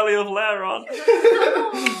underbelly of Lairon.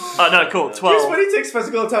 Oh no, cool. Just 12. when he takes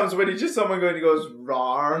physical attacks, when he's just someone going, he goes,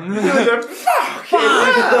 rawr.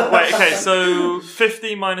 Wait. Okay. So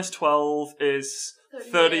 50 minus 12 is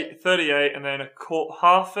 38, and then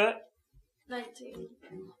half it. 19.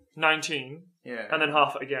 19, Yeah. and then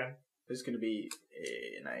half it again. It's going to be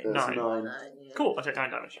 9. That's 9. 9. Cool. I take 9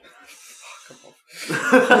 damage.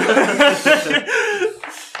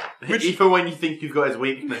 Even when you think you've got his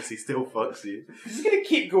weakness, he still fucks you. He's gonna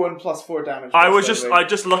keep going +4 damage. I plus, was by the way. I'm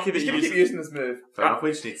just lucky that He's you gonna keep used. using this move. Fair enough,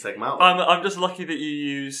 we just need to take him out. I'm just lucky that you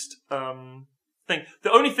used thing.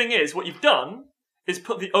 The only thing is, what you've done is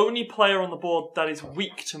put the only player on the board that is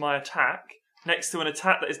weak to my attack next to an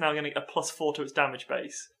attack that is now getting a +4 to its damage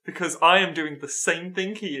base. Because I am doing the same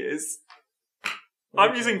thing he is.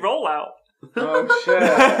 I'm using rollout. Oh shit.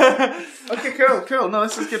 Okay, cool. No,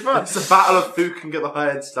 this is good fun. It's a battle of who can get the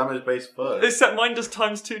highest damage base first. Except mine does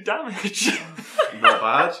 ×2 damage. Not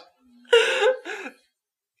bad.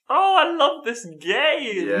 Oh, I love this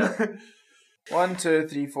game. Yeah. 1, 2,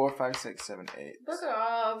 3, 4, 5, 6, 7, 8. Bugger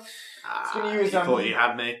off. He's gonna You use thought you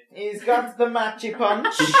had me. He's got the matchy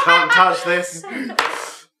punch. You can't touch this.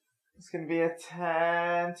 It's gonna be a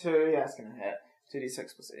 10, 2, yeah, it's gonna hit.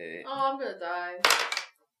 2d6 plus 8. Oh, I'm gonna die.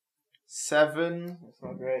 7, that's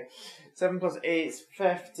not great. 7 plus 8 is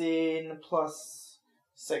 15, plus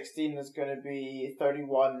 16 is gonna be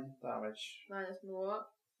 31 damage. Minus what?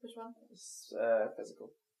 Which one? It's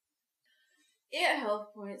physical. 8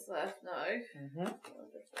 health points left now. Mm-hmm.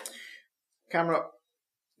 Camera.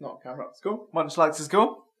 Not camera. Let's go. Munch likes his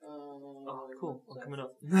go. Oh, cool. I'm coming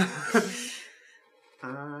up.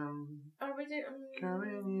 Are we doing?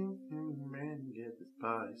 Get this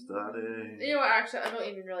party started. You know what? Actually, I don't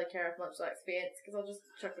even really care if Much likes faints because I'll just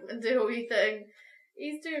chuck him and do a wee thing.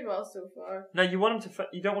 He's doing well so far. No, you want him to.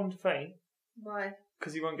 You don't want him to faint Why?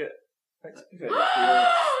 because you won't get. Oh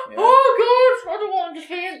god! I don't want him to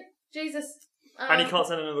faint. Jesus. And he can't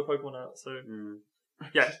send another Pokemon out. So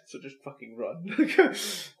yeah. So just fucking run.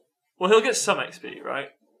 Well, he'll get some XP, right?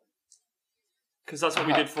 Because that's what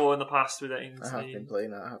we did for in the past with I have been Ainsley.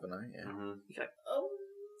 playing that, haven't I? Yeah.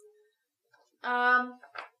 Okay.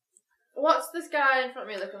 What's this guy in front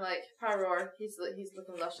of me looking like? Pyroar. He's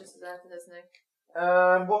looking luscious as anything, isn't he?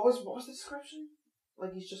 What was the description?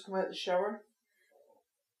 Like he's just come out of the shower.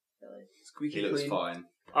 Really? Squeaky He looks clean. fine.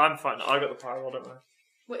 I'm fine. I got the Pyroar, don't I?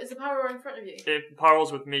 Wait, is the Pyroar in front of you? If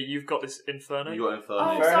Pyroar's with me, you've got this Inferno. You got Inferno.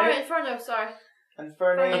 Oh, Inferno? sorry, Inferno. Sorry.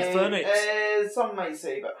 Infernape. Infernape. Some might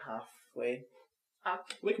say about halfway.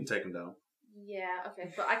 We can take him down. Yeah.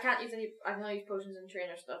 Okay, but I can't use any. I can only use potions and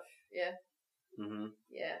trainer stuff. Yeah. Mm-hmm.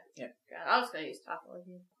 Yeah. Yeah. Grand. I was gonna use tackle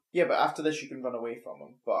again. Yeah, but after this you can run away from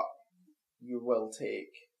him, but you will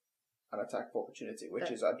take an attack of opportunity,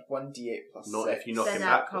 which is at 1d8 plus Not 6. if you knock him Then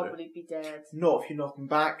back. I'd probably be dead. Not if you knock him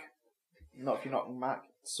back. Not if you knock him back.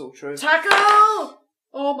 It's so true. Tackle!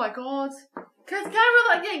 Oh my god. Can I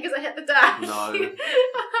roll that again because I hit the dash? No.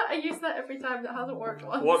 I use that every time. That hasn't worked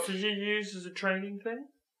once. What did you use as a training thing?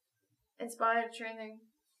 Inspired training.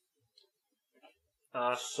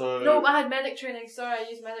 So No, I had medic training. Sorry, I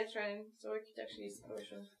used medic training, so I could actually use the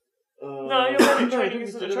potion. No, your medic no, training you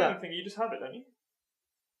isn't can a do training that. thing. You just have it, don't you?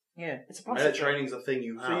 Yeah. It's a passive. Medic training's a thing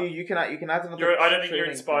you have. So you can add another. I don't think your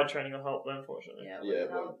training inspired thing. training will help, though, unfortunately. Yeah, Yeah,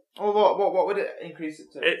 wouldn't help. Oh, what would it increase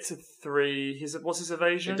it to? It's a 3. What's his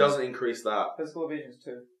evasion? It doesn't increase that. Physical evasion's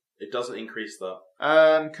 2. It doesn't increase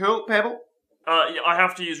that. Cool. Pebble. Yeah, I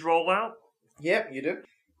have to use rollout, Yep, you do.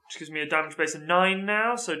 which gives me a damage base of 9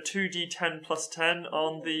 now, so 2d10 plus 10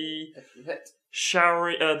 on the If you hit.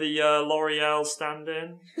 L'Oreal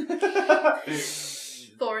stand-in.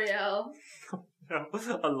 Thoriel. I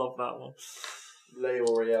love that one.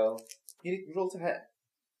 L'Oreal. You need to roll to hit.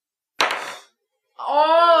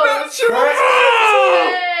 Oh!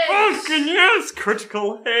 Oh, fucking yes!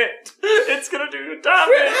 Critical hit! It's gonna do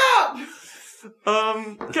damage!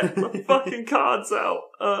 Get the fucking cards out.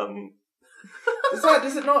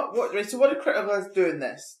 Does it not? What? Right, so what do critical guys do in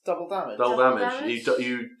this? Double damage. Double Double damage. damage?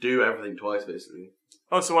 You do everything twice, basically.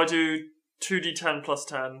 Oh, so I do 2d10 plus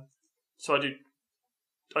 10. So I do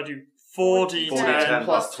 4d10 4d10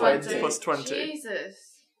 plus 20. plus 20. Jesus.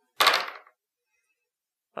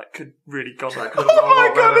 That could really go That back. could have gone a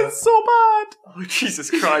lot better. so bad. Oh, Jesus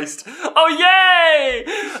Christ. Oh, yay!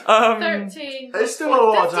 13. It's still a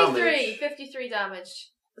lot of 53. damage. 53 damage.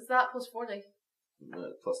 Is that plus 40?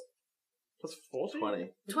 Plus Plus 40? 20.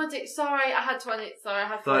 20. Sorry, I had 20. Sorry, I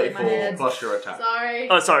had 40 in my 34 head. plus your attack. Sorry.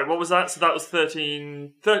 Oh, sorry, what was that? So that was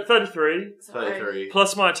 33. Sorry. 33.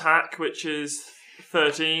 Plus my attack, which is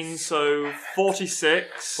 13, so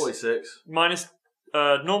 46. 46. Minus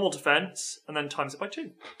normal defense, and then times it by 2.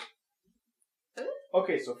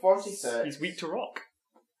 Okay, so 46. He's weak to rock.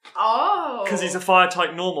 Oh. Because he's a fire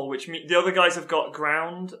type normal, which means the other guys have got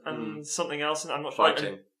ground and something else, and I'm not sure.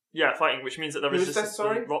 Fighting. Yeah, fighting, which means that there Who is was resistance that,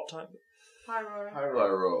 sorry? to rock type. Pyro.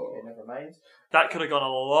 Pyro. Okay, never mind. That could have gone a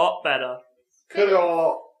lot better. Could have got a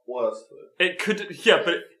lot worse. It could, yeah,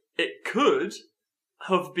 but it could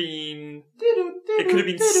have been. It could have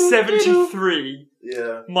been 73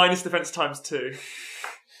 Yeah. minus defense times 2.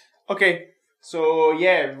 Okay, so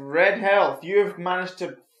yeah, Red Health, you have managed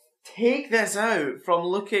to take this out from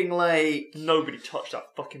looking like... Nobody touched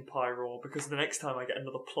that fucking pyro because the next time I get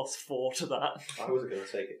another +4 to that. I wasn't going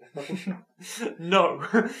to take it. No.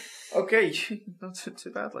 Okay, not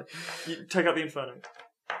too badly. You take out the Inferno.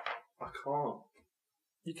 I can't.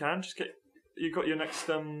 You can just get. You got your next.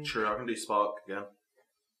 True, I can do Spark again.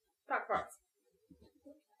 Backwards.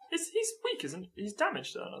 He's weak, isn't he? He's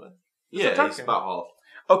damaged, though, another. Yeah, it's attacking. about half.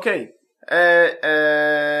 Okay,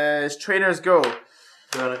 as trainers go,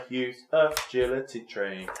 Gonna use agility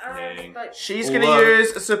training. she's going to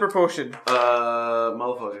use a super potion.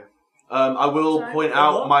 Motherfucker. I will Sorry? point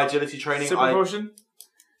out What? my agility training. Super potion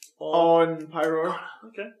on Pyro.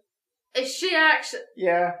 Okay. Is she actually?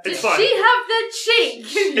 Yeah. Did It's fine. she have the cheek?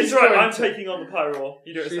 It's right. going I'm to. taking on the pyro.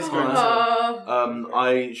 You do it. She's as going well. to.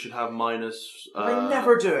 I should have minus. They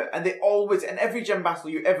never do it, and they always, in every gym battle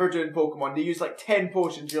you ever do in Pokemon, they use like 10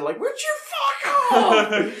 potions. You're like, would you fuck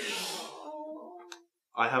off?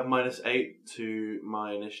 I have -8 to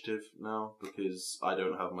my initiative now because I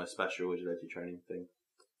don't have my special agility training thing.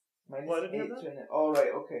 Why didn't you have that?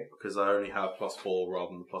 Alright, okay. Because I only have +4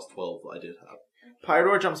 rather than +12 that I did have.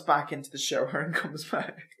 Pyro jumps back into the shower and comes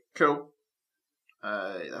back. Cool.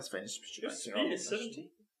 That's fine. Your speed is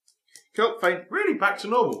 70. Cool, fine. Really, back to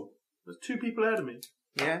normal. There's 2 people ahead of me.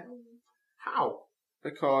 Yeah, How?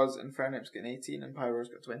 because Infernape's getting 18 and Pyro's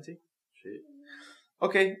got 20. Shit.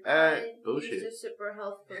 Okay, bullshit. Use a super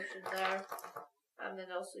health potion there, and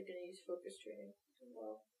then also gonna use focus training as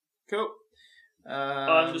well. cool.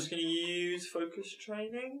 I'm just going to use focus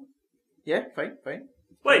training. Yeah, fine.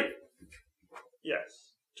 Wait.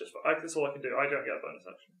 Yes. That's all I can do. I don't get a bonus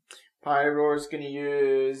action. Pyro's gonna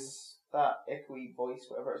use that echoey voice,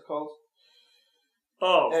 whatever it's called.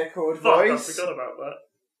 Oh, Echoed fuck! voice. I forgot about that.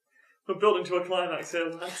 We're building to a climax here,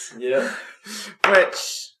 lads. Yeah.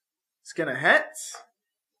 Which is gonna hit.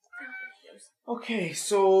 Okay,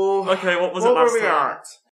 so Okay, what was it what last were we time? at?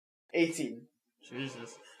 18.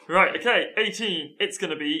 Jesus. Right, okay, 18. It's going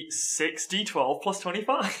to be 6d12 plus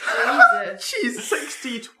 25. Jesus.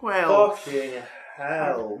 Jeez, 60-12. Fucking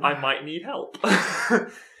hell. I might need help.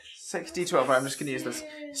 60-12, I'm just gonna use this.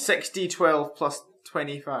 60-12 plus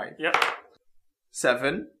 25. Yep.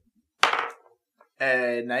 7.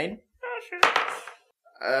 9.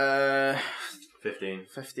 15.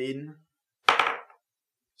 15.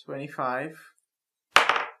 25.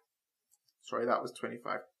 Sorry, that was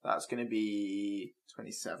 25. That's gonna be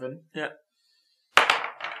 27. Yeah.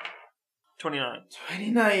 29.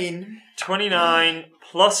 29. 29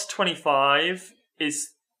 plus 25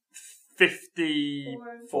 is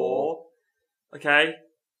 54. Okay.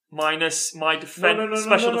 Minus my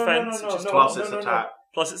special defense, which is 12. Plus its attack.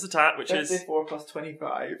 Plus its attack, which is... 54 plus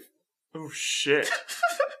 25. Oh, shit.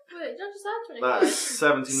 Wait, don't just add 25. That's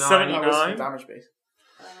 79. 79. That was damage base.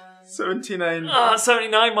 79.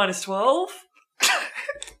 79 minus 12?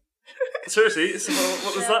 Seriously, so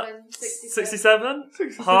what was that? 67?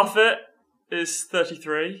 67. Half it is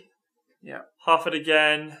 33. Yeah. Half it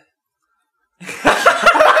again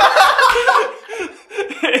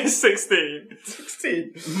is 16.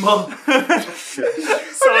 16. So I'm just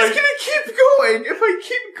gonna keep going. If I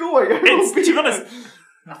keep going, I it's, will be to be honest,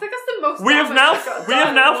 I think that's the most we have damage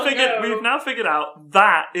I've now figured out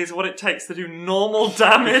that is what it takes to do normal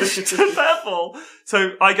damage to Pebble.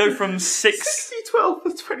 So I go from 6. 60-12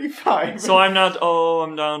 plus 25. So I'm now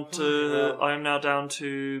down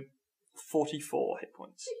to 44 hit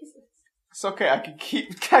points. It's okay. I can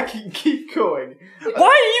keep going. Why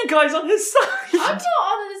are you guys on his side? I'm not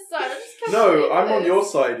on his side. I'm just kind No, I'm on your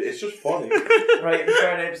side. It's just funny. Right,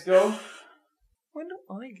 Infernape's go. When do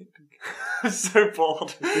I get to go? I'm so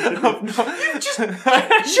bored.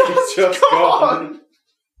 Just gone.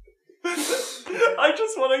 I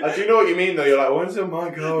just want I do know what you mean, though. You're like, when's it my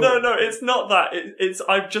go? No, it's not that. It's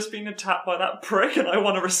I've just been attacked by that prick and I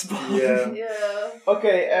want to respond. Yeah. Yeah.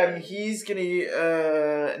 Okay, he's gonna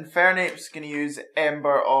Infernape's gonna use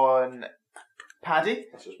Ember on Paddy,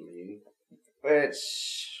 That's just mean.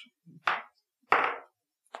 which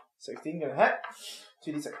 16 gonna hit.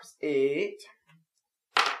 2d6 8.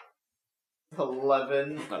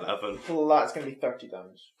 11. 11. Well, that's gonna be 30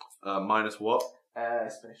 damage. Minus what?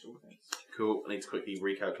 Special defense. Cool. I need to quickly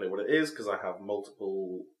recalculate what it is because I have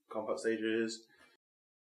multiple combat stages.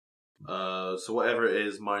 So whatever it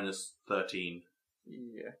is, minus 13.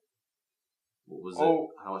 Yeah. What was Oh. it?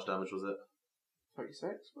 How much damage was it?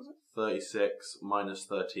 36 was it? 36 minus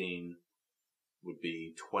 13 would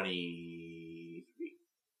be 23.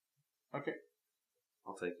 Okay.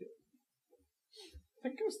 I'll take it. I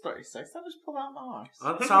think it was 36. I just pulled out my arse.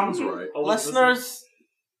 That sounds right. Oh, Listeners,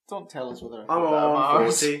 Don't tell us whether I'm that on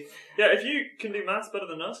matters. 40. Yeah, if you can do maths better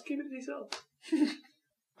than us, keep it to yourself.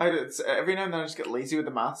 Every now and then I just get lazy with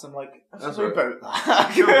the maths. I'm like, That's sorry right. about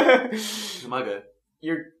that. My go.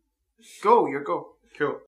 Your go.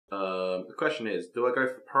 Cool. The question is, do I go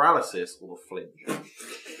for paralysis or the flinch?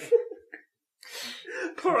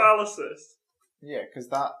 Paralysis. Yeah, because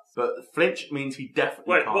that. But flinch means he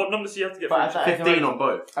definitely Wait, can't. what numbers do you have to get But for I each? 15 on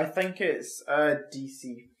both. I think it's a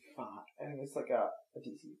DC 5. I think it's like a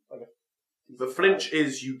DC, like a. DC The flinch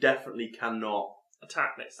is you definitely cannot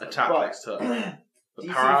attack next time? attack But- next turn. But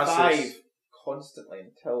DC paralysis. 5 constantly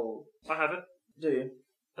until. I have it. Do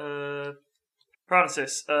you?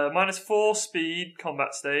 Paralysis. -4 speed,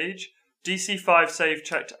 combat stage. DC 5 save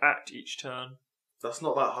check to act each turn. That's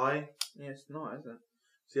not that high. Yeah, it's not, is it?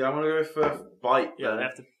 See, I'm gonna go for bite. Yeah, then. they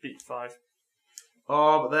have to beat 5.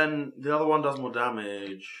 Oh, but then the other one does more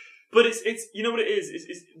damage. But it's you know what it is?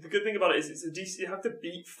 It's the good thing about it is it's a DC. You have to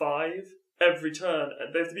beat 5 every turn.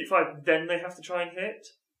 And they have to beat 5, then they have to try and hit.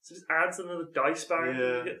 So it just adds another dice barrier for Yeah.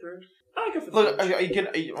 you to get through. I go for the Look, flinch. are you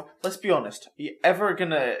gonna? Let's be honest. Are you ever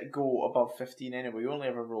gonna go above 15 anyway? You only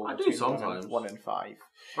ever roll I do between sometimes. 1 and 5.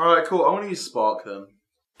 Alright, cool. I want to use Spark then.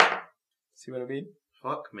 See what I mean?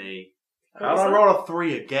 Fuck me. What How was did I that? roll a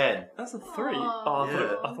 3 again? That's a 3. Aw. Oh,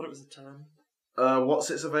 Yeah. I thought it was a 10. What's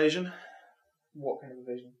its evasion? What kind of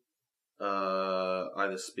evasion?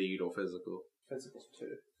 Either speed or physical. Physical's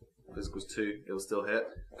 2. Physical's 2. It'll still hit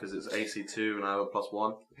because it's AC 2 and I have a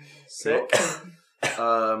 +1. Sick.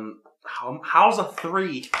 How's a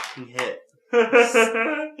 3 fucking hit?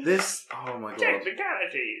 This. Oh my god.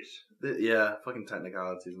 Technicalities. Yeah, fucking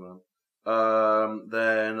technicalities, man.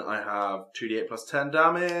 Then I have 2d8 plus 10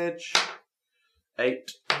 damage.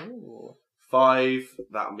 8. Ooh. 5.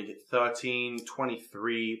 That will make it 13.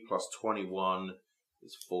 23 plus 21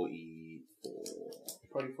 is 44.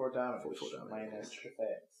 44 damage. 44 damage. Minus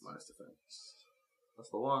defense. Minus defense. That's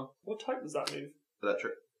the one. What type does that move?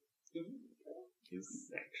 Electric.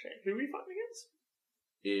 Sexy. Who are we fighting against?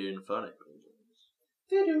 Infernal.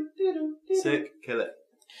 Sick. Kill it.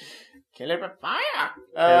 Kill it with fire!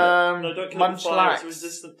 No, don't kill it with fire. It's Munchlax.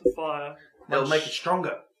 resistant to fire. It'll make it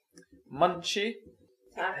stronger. Munchy.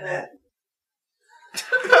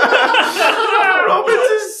 Oh, Robert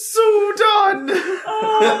is so done!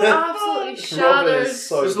 absolutely shattered.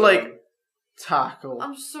 Just like, tackle.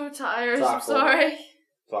 I'm so tired. I'm Tackle. sorry.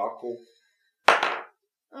 Tackle.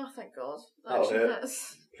 Oh, thank God. That'll Actually, hit.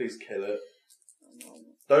 that's. Please kill it.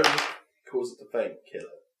 Don't just cause it to faint. Kill it.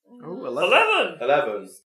 Oh, 11! 11.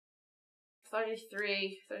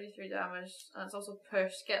 33 damage, and it's also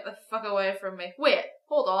push. Get the fuck away from me. Wait,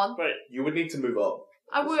 hold on. Wait, You would need to move up.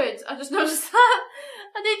 I would. I just noticed that.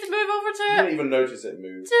 I need to move over You to didn't even notice it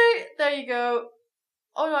move. There you go.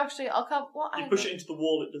 Oh no, actually, I'll come. What? you push it into the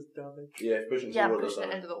wall, it does damage. Yeah, push it Yeah, to I'm the pushing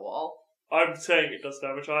it into the wall. I'm saying it does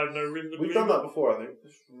damage. I have no reason to We've believe done it. that before, I think.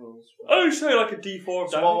 Oh, so like a D4 of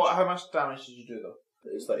So damage? how much damage did you do though?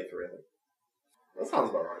 It's 33, I think. That sounds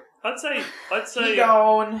about right. I'd say. Keep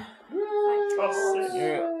going. Oh, sick.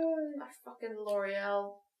 Yeah. My fucking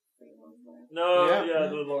L'Oreal. No, Yeah. yeah,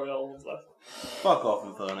 the L'Oreal one's left. Fuck off,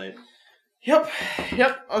 Infernate. Yep.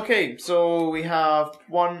 Okay, so we have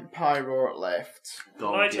one pyro left.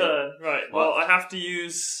 My turn. Right, What? well, I have to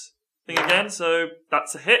use thing again, so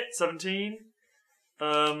that's a hit, 17.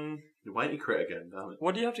 Why don't you crit again? Damn it.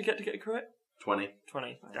 What do you have to get a crit? 20.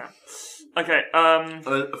 20. Damn. Okay,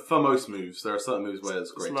 For most moves, there are certain moves where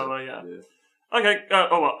it's greater. lower, yeah. Okay,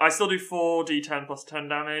 I still do 4d10 plus 10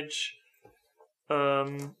 damage.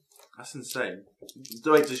 That's insane.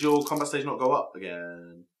 Wait, does your combat stage not go up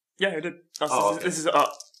again? Yeah, I did. Oh, okay. This is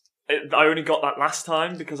up. I only got that last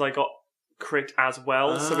time because I got crit as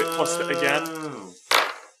well, so it plus it again. Oh.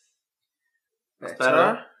 That's Better.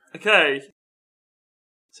 better. Okay.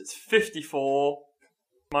 So it's 54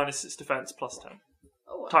 minus its defense plus 10.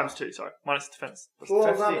 Oh, wow. Times 2, sorry. Minus its defense plus Cool.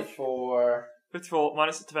 10. 54. 54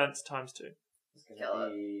 minus its defense times 2. Kill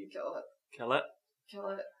it. Kill it. Kill it. Kill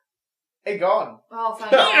it. Hey, gone. Oh,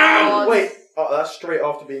 thank God. Wait, that's straight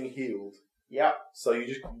after being healed. Yep. So you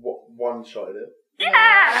just one-shotted it.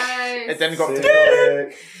 Nice. It didn't go up to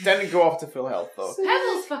Sick. didn't go off to full health though.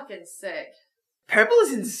 Pebble's fucking sick. Pebble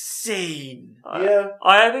is insane. Yeah.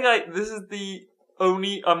 I think this is the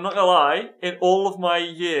only, I'm not gonna lie, in all of my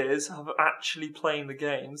years of actually playing the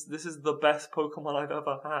games, this is the best Pokemon I've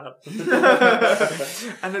ever had.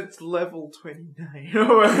 And it's level 29.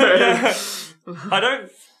 I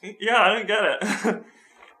don't get it.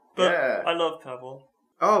 But Yeah. I love Pebble.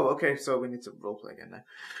 Oh, okay, so we need to roleplay again now.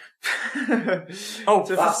 Oh,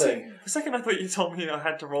 So for That a thing. second I thought you told me I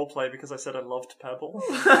had to roleplay because I said I loved Pebble.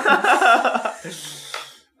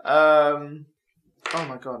 Oh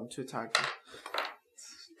my god, I'm too tagged.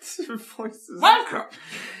 Voices. Welcome.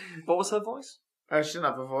 What was her voice? She didn't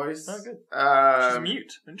have a voice. Oh, good. She's Um,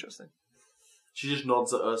 mute. Interesting. She just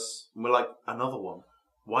nods at us, and we're like, another one.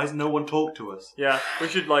 Why has no one talked to us? Yeah, we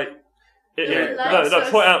should like. Yeah, No,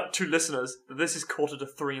 point out to listeners that this is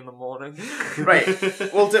 2:45 in the morning. right.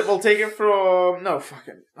 We'll take it from no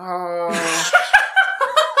fucking.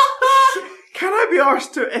 Can I be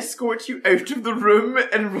asked to escort you out of the room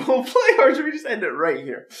and roleplay, or should we just end it right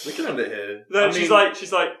here? We can end it here. Then she's like,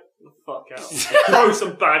 the fuck out. Throw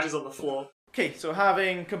some badges on the floor. Okay, so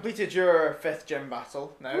having completed your 5th gym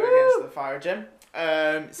battle now against the fire gym,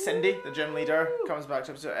 Cindy, the gym leader, comes back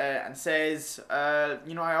to and says, I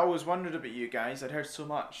always wondered about you guys. I'd heard so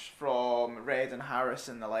much from Red and Harris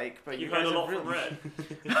and the like, but You you heard guys a lot have from really... Red.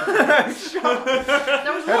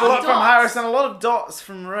 There was Heard a of lot from dots. Harris and a lot of dots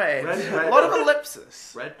from Red. Red. A lot of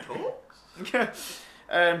ellipses. Red talks? She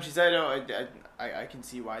said, I can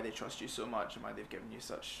see why they trust you so much and why they've given you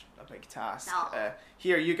such a big task. No.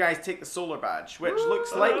 Here, you guys take the solar badge, which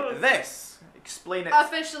looks like this. Explain it.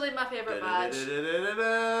 Officially my favourite badge.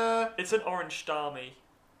 It's an orange starmie.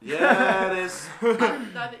 Yeah, it is. Now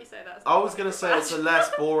that you say that. it's I was my gonna favourite say it's a badge. less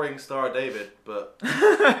boring Star of David, but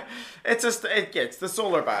It's the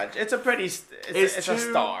solar badge. It's a pretty. It's a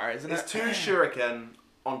star, isn't it's it? 2 shuriken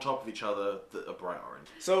on top of each other that are bright orange.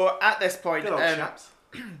 So at this point, Good old chaps.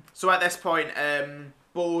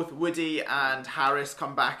 both Woody and Harris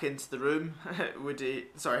come back into the room.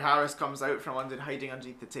 Harris comes out from hiding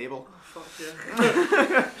underneath the table. Fuck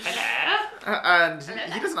yeah. And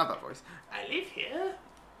he doesn't have that voice. I live here.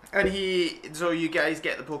 And so you guys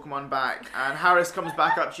get the Pokemon back, and Harris comes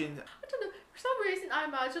back up to you. I don't know. For some reason, I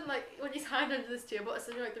imagine like when he's hiding under this table, it's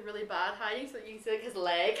like the really bad hiding, so that you can see like his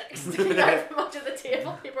leg sticking out from under the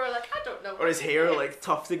table. People are like, I don't know. Or his what hair he is. like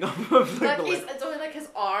tufting up of Like the lip. it's only like his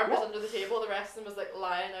arm was under the table. The rest of him was like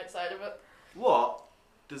lying outside of it. What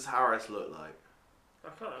does Harris look like? I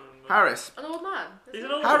can't remember. Harris. An old man. He's isn't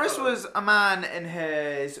an he? old Harris fella. was a man in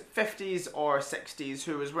his 50s or 60s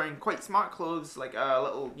who was wearing quite smart clothes, like a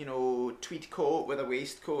little, tweed coat with a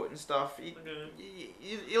waistcoat and stuff. He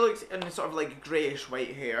looks in sort of like greyish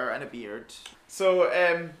white hair and a beard. So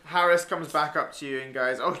Harris comes back up to you and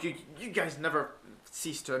guys, you guys never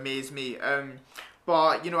cease to amaze me.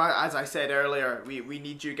 But, as I said earlier, we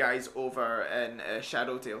need you guys over in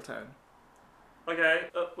Shadowdale Town. Okay,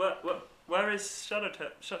 where is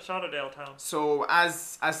Shadowdale Town? So,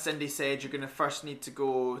 as Cindy said, you're going to first need to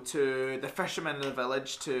go to the fisherman in the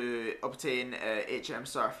village to obtain HM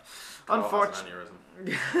Surf.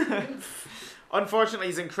 Unfortunately,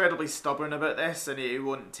 he's incredibly stubborn about this, and he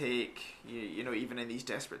won't take. Even in these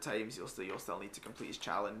desperate times, you'll still need to complete his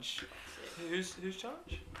challenge. Who's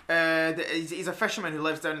charge? He's a fisherman who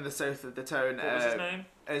lives down in the south of the town. What was his name?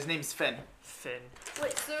 His name's Finn. Finn.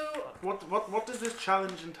 Wait, so What does this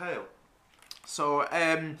challenge entail? So,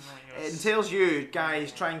 it entails you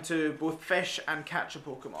guys trying to both fish and catch a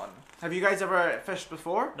Pokemon. Have you guys ever fished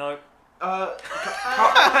before? No. I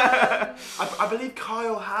believe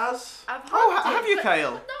Kyle has. I've Have you,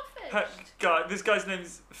 Kyle? Not fished. God, this guy's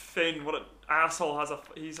name's Finn. What an asshole!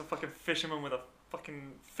 He's a fucking fisherman with a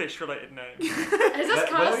fucking fish-related name. Is this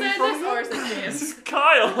Kyle are you saying from this or is this This James? is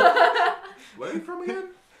Kyle. Where are you from again?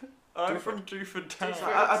 I'm from Dewford Town.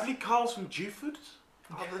 I believe Kyle's from Dewford.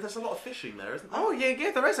 Oh, there's a lot of fishing there, isn't there? Oh,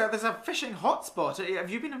 yeah, there is. There's a fishing hotspot. Have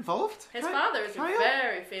you been involved? His Kyle? father is a Kyle?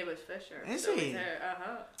 very famous fisher. Is so he? he's there,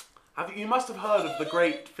 You must have heard of the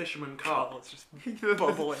great fisherman Carl Carl. is just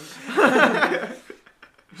bubbling.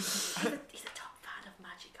 He's a top fan of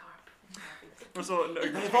Magikarp. Also, no,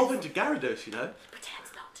 They evolve into Gyarados, you know.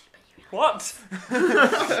 Pretends not to, but you really. what?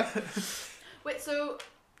 Wait, so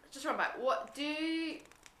just run back.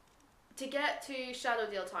 To get to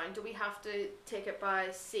Shadowdale Town, do we have to take it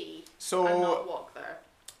by sea and So, not walk there?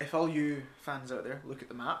 if all you fans out there look at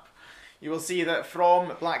the map, you will see that from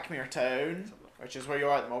Blackmere Town, which is where you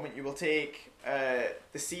are at the moment, you will take the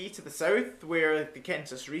sea to the south where the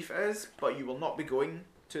Kentus Reef is, but you will not be going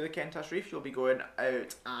to the Kentus Reef. You'll be going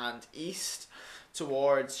out and east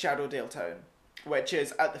towards Shadowdale Town, which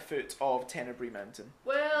is at the foot of Tenebrae Mountain.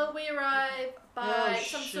 Will we arrive by Oh,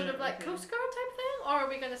 some sort of like Coast Guard type thing, or are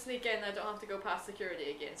we going to sneak in and I don't have to go past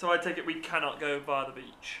security again? So I take it we cannot go via the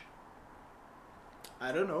beach.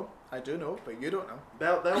 I don't know. I do know, but you don't know.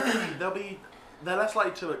 They're less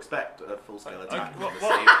likely to expect a full-scale attack. Okay,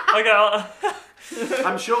 from the okay,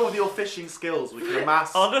 I'm sure with your fishing skills, we can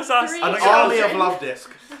amass I'll just ask. Three. an Okay. army of Love Disc.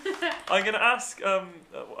 I'm gonna ask.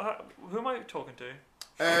 Who am I talking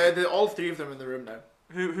to? All three of them are in the room now.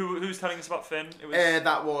 Who's telling us about Finn? It was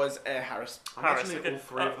That was Harris. I'm Harris. imagining Okay. all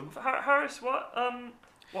three of them. Harris, what?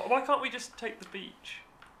 Why can't we just take the beach?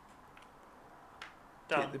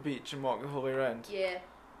 Down. Take the beach and walk the whole way around. Yeah.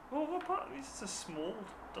 Well, what part? This is small.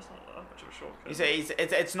 Doesn't look that much of a shortcut. He says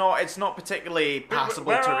it's not particularly passable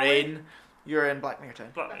where are we? terrain. You're in Blackmere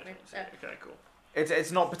Town. Blackmere. Yeah. Okay, cool.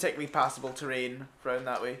 It's not particularly passable terrain round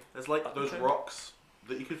that way. There's like those Okay. rocks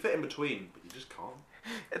that you could fit in between, but you just can't.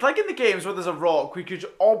 It's like in the games where there's a rock we could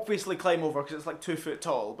obviously climb over because it's like 2 foot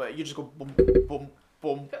tall, but you just go boom, boom,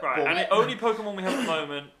 boom, Right, boom. and the only Pokemon we have at the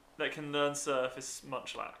moment that can learn Surf is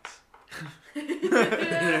Munchlax.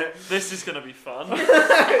 This is gonna be fun.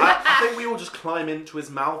 I think we all just climb into his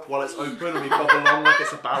mouth while it's open and we bubble along like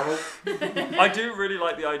it's a barrel. I do really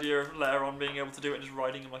like the idea of Lairon being able to do it and just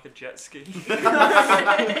riding him like a jet ski.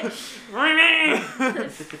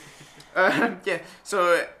 Yeah,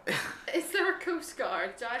 so Is there a Coast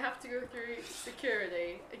Guard? Do I have to go through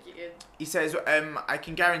security again? he says, I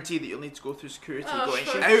can guarantee that you'll need to go through security Oh,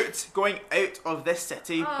 going out of this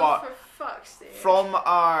city, Oh, but for fuck's sake.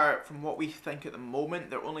 from what we think at the moment,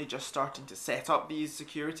 they're only just starting to set up these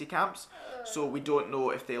security camps, so we don't know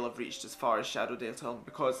if they'll have reached as far as Shadowdale Town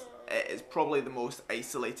because it is probably the most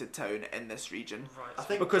isolated town in this region. Right, I so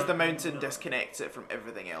think we Because the don't mountain know. disconnects it from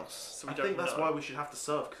everything else. So we I don't think that's know. why we should have to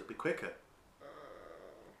surf because it'd be quicker.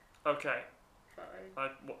 Okay.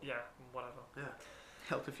 Fine. Yeah, whatever. Yeah.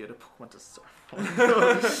 Help if you had a Pokemon to surf. What would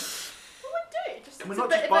I do? Just, Can we it's not a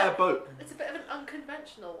bit just of buy a boat? It's a bit of an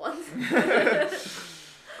unconventional one.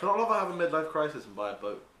 Can all of us have a midlife crisis and buy a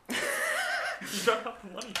boat? You don't have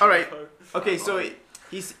the money. All right. So. Okay, so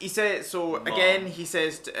he says so Mom. again. He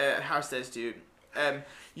says Harris says to you,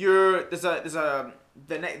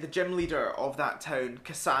 the gym leader of that town,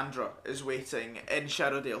 Cassandra, is waiting in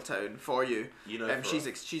Shadowdale Town for you. You know, She's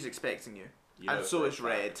expecting you, you know and so for a is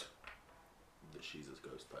Red. fact that she's a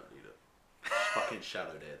ghost type leader. Fucking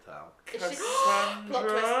Shadowdale Town. Is she? Cassandra.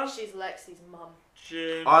 Plot twist, she's Lexi's mum.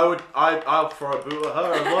 Gym I'll throw a boot at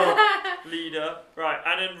her as well. leader. Right,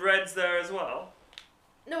 and then Red's there as well.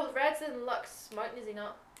 No, Red's in Lux Mountain, is he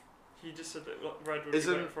not? He just said that Red would be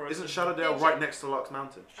going for us. Isn't Shadowdale right next to Lux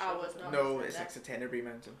Mountain? I was not. No, it's next to Tenebrae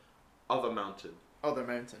Mountain. Other mountain. Other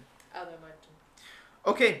mountain. Other mountain.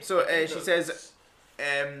 Okay, so she says,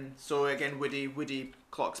 so again, Woody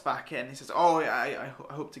clocks back in. He says, "Oh, I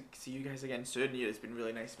hope to see you guys again soon. It's been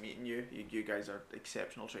really nice meeting you. You guys are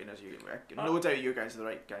exceptional trainers. No doubt you guys are the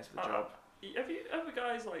right guys for the job." Have you ever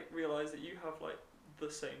guys realised that you have the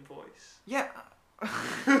same voice? Yeah.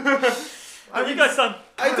 Have you guys done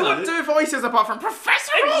I don't do voices apart from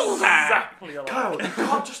Professor Rosa. exactly alike? Kyle, you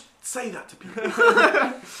can't just say that to people.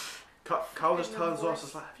 Kyle just turns off.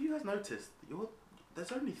 It's like, have you guys noticed that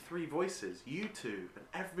there's only 3 voices, you two and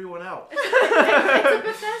everyone else. It's a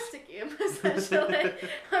Bethesda game, essentially.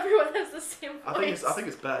 Everyone has the same voice. I think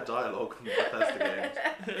it's better dialogue than Bethesda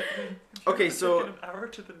games. Okay, so An arrow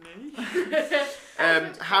to the knee.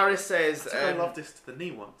 Harris says, I think I loved this to the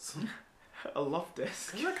knee once. I love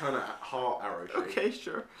this. Isn't that kind of heart arrow shape? Okay,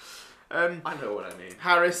 sure. I know what I mean.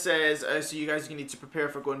 Harris says, so you guys need to prepare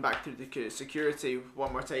for going back through the security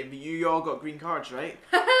one more time. But you all got green cards, right?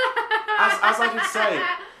 As I did say,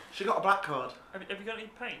 she got a black card. Have you got any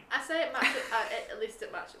paint? I say it matches. At least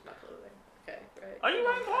it matches my clothing. Okay, right. Are you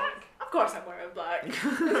wearing black? Of course, I'm wearing black.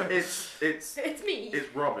 It's me.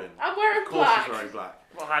 it's Robin. I'm wearing Of course black. she's wearing black.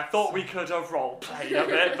 Well, I thought we could have role played a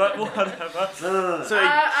bit, but whatever. No. So,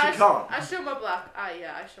 she can't. I show my black.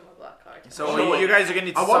 Yeah, I show my black card. so you guys are gonna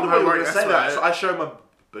need to I wonder somehow what you were work going to this say one that. out. So I show my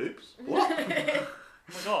boobs. What?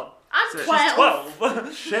 Oh my god. I'm So 12.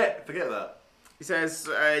 12. Shit, forget that. He says,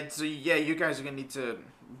 so yeah, you guys are gonna need to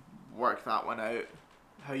work that one out.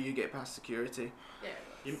 How you get past security.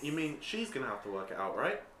 Yeah. You mean she's going to have to work it out,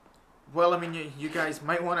 right? Well, I mean, you guys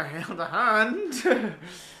might want to hand a hand.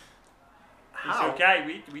 It's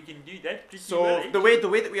okay, we can do that pretty So well. the way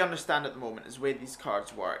that we understand at the moment is the way these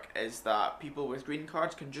cards work is that people with green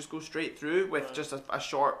cards can just go straight through with Right. just a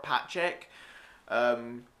short pat check.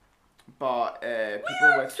 But people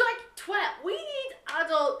We're with like 12. We need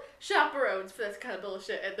adult chaperones for this kind of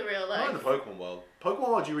bullshit in the real Not in life. the Pokemon world. Pokemon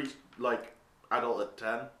world, you reach, adult at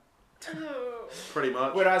 10, Oh, pretty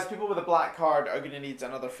much. whereas people with a black card are going to need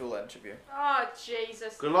another full interview. oh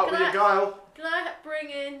Jesus. Good luck Can with your guile. Can I bring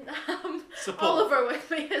in Support. Oliver with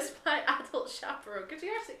me as my adult chaperone? Could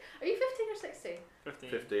you actually? Are you 15 or 16? 15.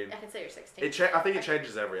 15. I can say you're 16. I think it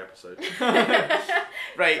changes every episode.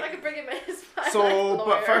 Right. I can bring him in as my So, lawyer.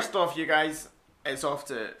 but first off, you guys, it's off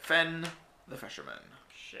to Finn, the fisherman.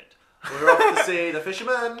 Shit. We're off to see the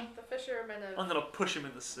fisherman. The fisherman I'm of gonna push him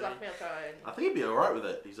in the sea. Blackmail Town. I think he'd be alright with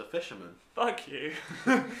it. He's a fisherman. Fuck you.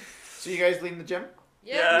 So you guys leaving the gym?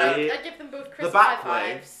 Yeah, Yeah. I give them both crisp back high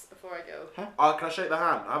way. fives before before I go. Can I shake the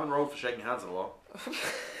hand? I haven't rolled for shaking hands in a while.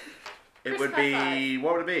 It Chris, would high be...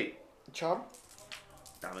 What would it be? Charm.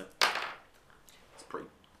 Damn it. It's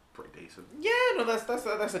pretty decent. Yeah, no,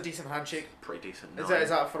 that's a decent handshake. Pretty decent. Is nine.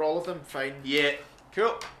 that for all of them? Fine. Yeah.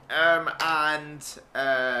 Cool. And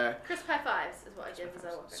Crisp high fives is what I give as I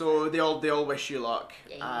walk. so they all wish you luck,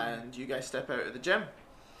 Yeah. and you guys step out of the gym.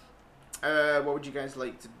 What would you guys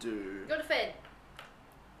like to do? Go to Finn.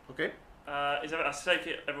 Okay. I take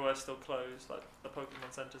it everywhere's still closed, like the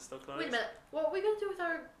Pokemon Centre's still closed. Wait a minute. What are we gonna do with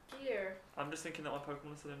our gear? I'm just thinking that my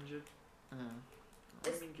Pokemon are still injured. Is-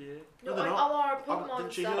 I'm in gear. No, they're all not. our Pokemon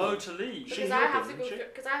didn't she stuff. heal Oh, to leave. She Because healed I have them, to didn't go she? through.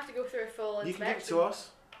 Because I have to go through a full You can inspection. give it to us.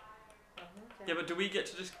 Oh, okay. Yeah, but do we get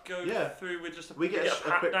to just go Yeah. through with just a, We get a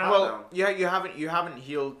pat quick down? pat. Well, down. you haven't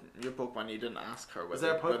healed your Pokemon. You didn't ask her whether,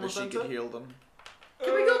 there a Pokemon whether she Center? could heal them.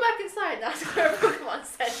 Can we go back inside and ask for a Pokemon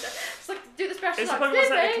Center? Just like do the special Is the locks. Pokemon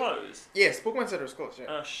Centre Maybe. closed? Yes, Pokemon Center is closed. Yeah.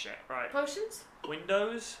 Oh shit! Right. Potions?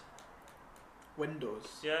 Windows. Windows.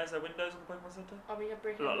 Yeah, is there windows on the Pokemon Centre? Are we gonna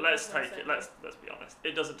break Look, into let's Pokemon take it. Center? Let's be honest.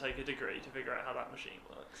 It doesn't take a degree to figure out how that machine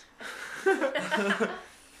works.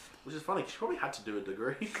 Which is funny, 'cause she probably had to do a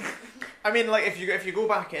degree. I mean, like if you go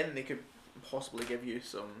back in, they could possibly give you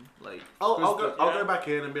some like. I'll booster- go back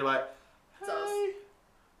in and be like, It's us. hey,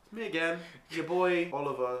 it's me again, your boy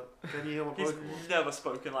Oliver. Can you heal my He's Pokemon? never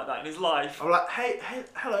spoken like that in his life. I'm like, hey,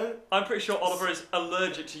 hello, I'm pretty sure Oliver is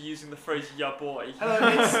allergic to using the phrase "ya boy." hello.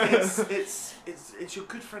 It's your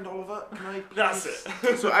good friend Oliver. Can I? Please, That's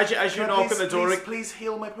it. So as you Can I knock please, on the door, please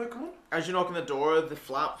heal my Pokemon. as you knock on the door, the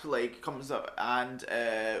flap like comes up and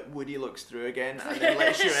Woody looks through again and then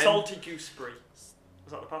lets you in. Salty gooseberry.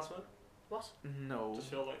 Was that the password? What? No. Just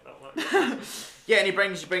feel like that works. Yeah, and he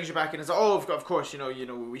brings you back in and says, "Oh, of course,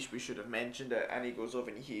 we should have mentioned it." And he goes over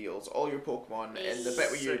and he heals all your Pokemon in the bit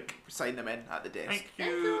where you Sick. sign them in at the desk. Thank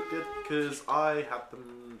you. Good, because I had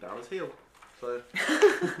them down as healed. So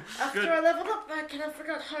After Good. I leveled up, I kind of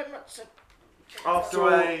forgot how much. after So-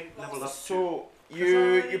 I leveled up, So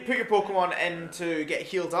you put your Pokemon in to get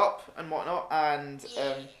healed up and whatnot, and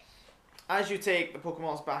as you take the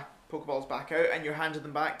Pokeballs back out and you're handing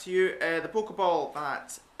them back to you, the Pokeball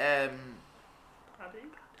that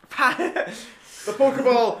the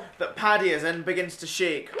Pokeball that Paddy is in begins to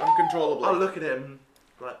shake uncontrollably. I'll look at him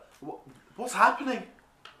like, what's happening?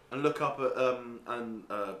 And look up at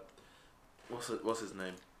what's his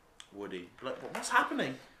name? Woody. Like, what's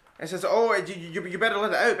happening? It says, "Oh, you better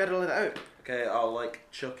let it out. Better let it out." Okay, I'll like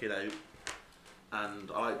chuck it out,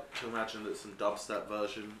 and I like to imagine that some dubstep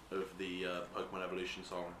version of the Pokemon Evolution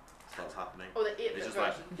song starts happening. Oh, the 8-bit It's just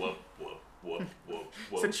like version. whoop whoop whoop whoop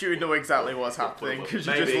whoop. Since you know exactly what's happening because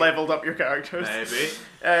you just Maybe. leveled up your characters.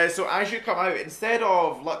 Maybe. So as you come out, instead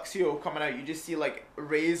of Luxio coming out, you just see like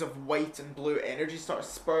rays of white and blue energy start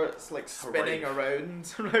spurts like spinning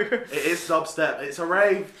around. It is dubstep. It's a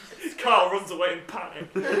rave. Carl runs away in panic.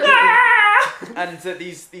 And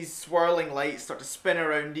these swirling lights start to spin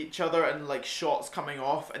around each other and like shots coming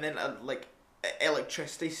off, and then like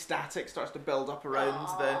electricity static starts to build up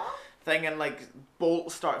around the thing, and like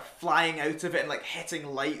bolts start flying out of it and like hitting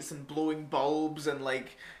lights and blowing bulbs and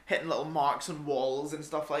like hitting little marks on walls and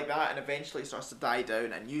stuff like that, and eventually it starts to die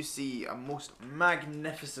down and you see a most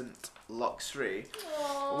magnificent Luxray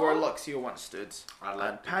where Luxio once stood. I'd like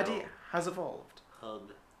And to Paddy go has evolved.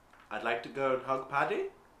 hug. I'd like to go and hug Paddy.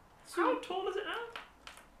 How tall is it now?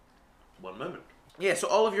 One moment. Yeah, so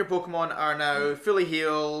all of your Pokemon are now fully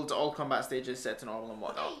healed, all combat stages set to normal and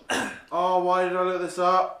whatnot. Oh, why did I look this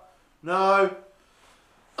up? No.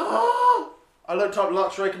 Oh! I looked up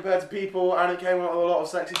Luxray compared to people, and it came up with a lot of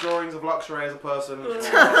sexy drawings of Luxray as a person. It's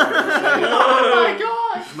Oh my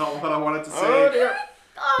god! not what I wanted to see. Oh dear.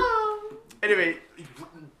 Oh! Anyway,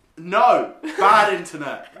 No! Bad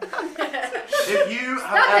internet. If you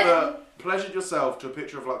have Stop ever pleasured yourself to a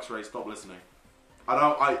picture of Luxray, stop listening.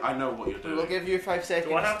 I know what you're we doing. will give you 5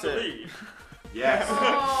 seconds Do I have to leave? Yes.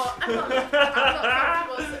 Oh, I'm not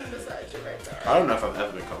comfortable sitting beside you right there. I don't know if I've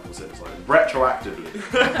ever been comfortable sitting beside him.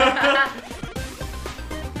 Retroactively.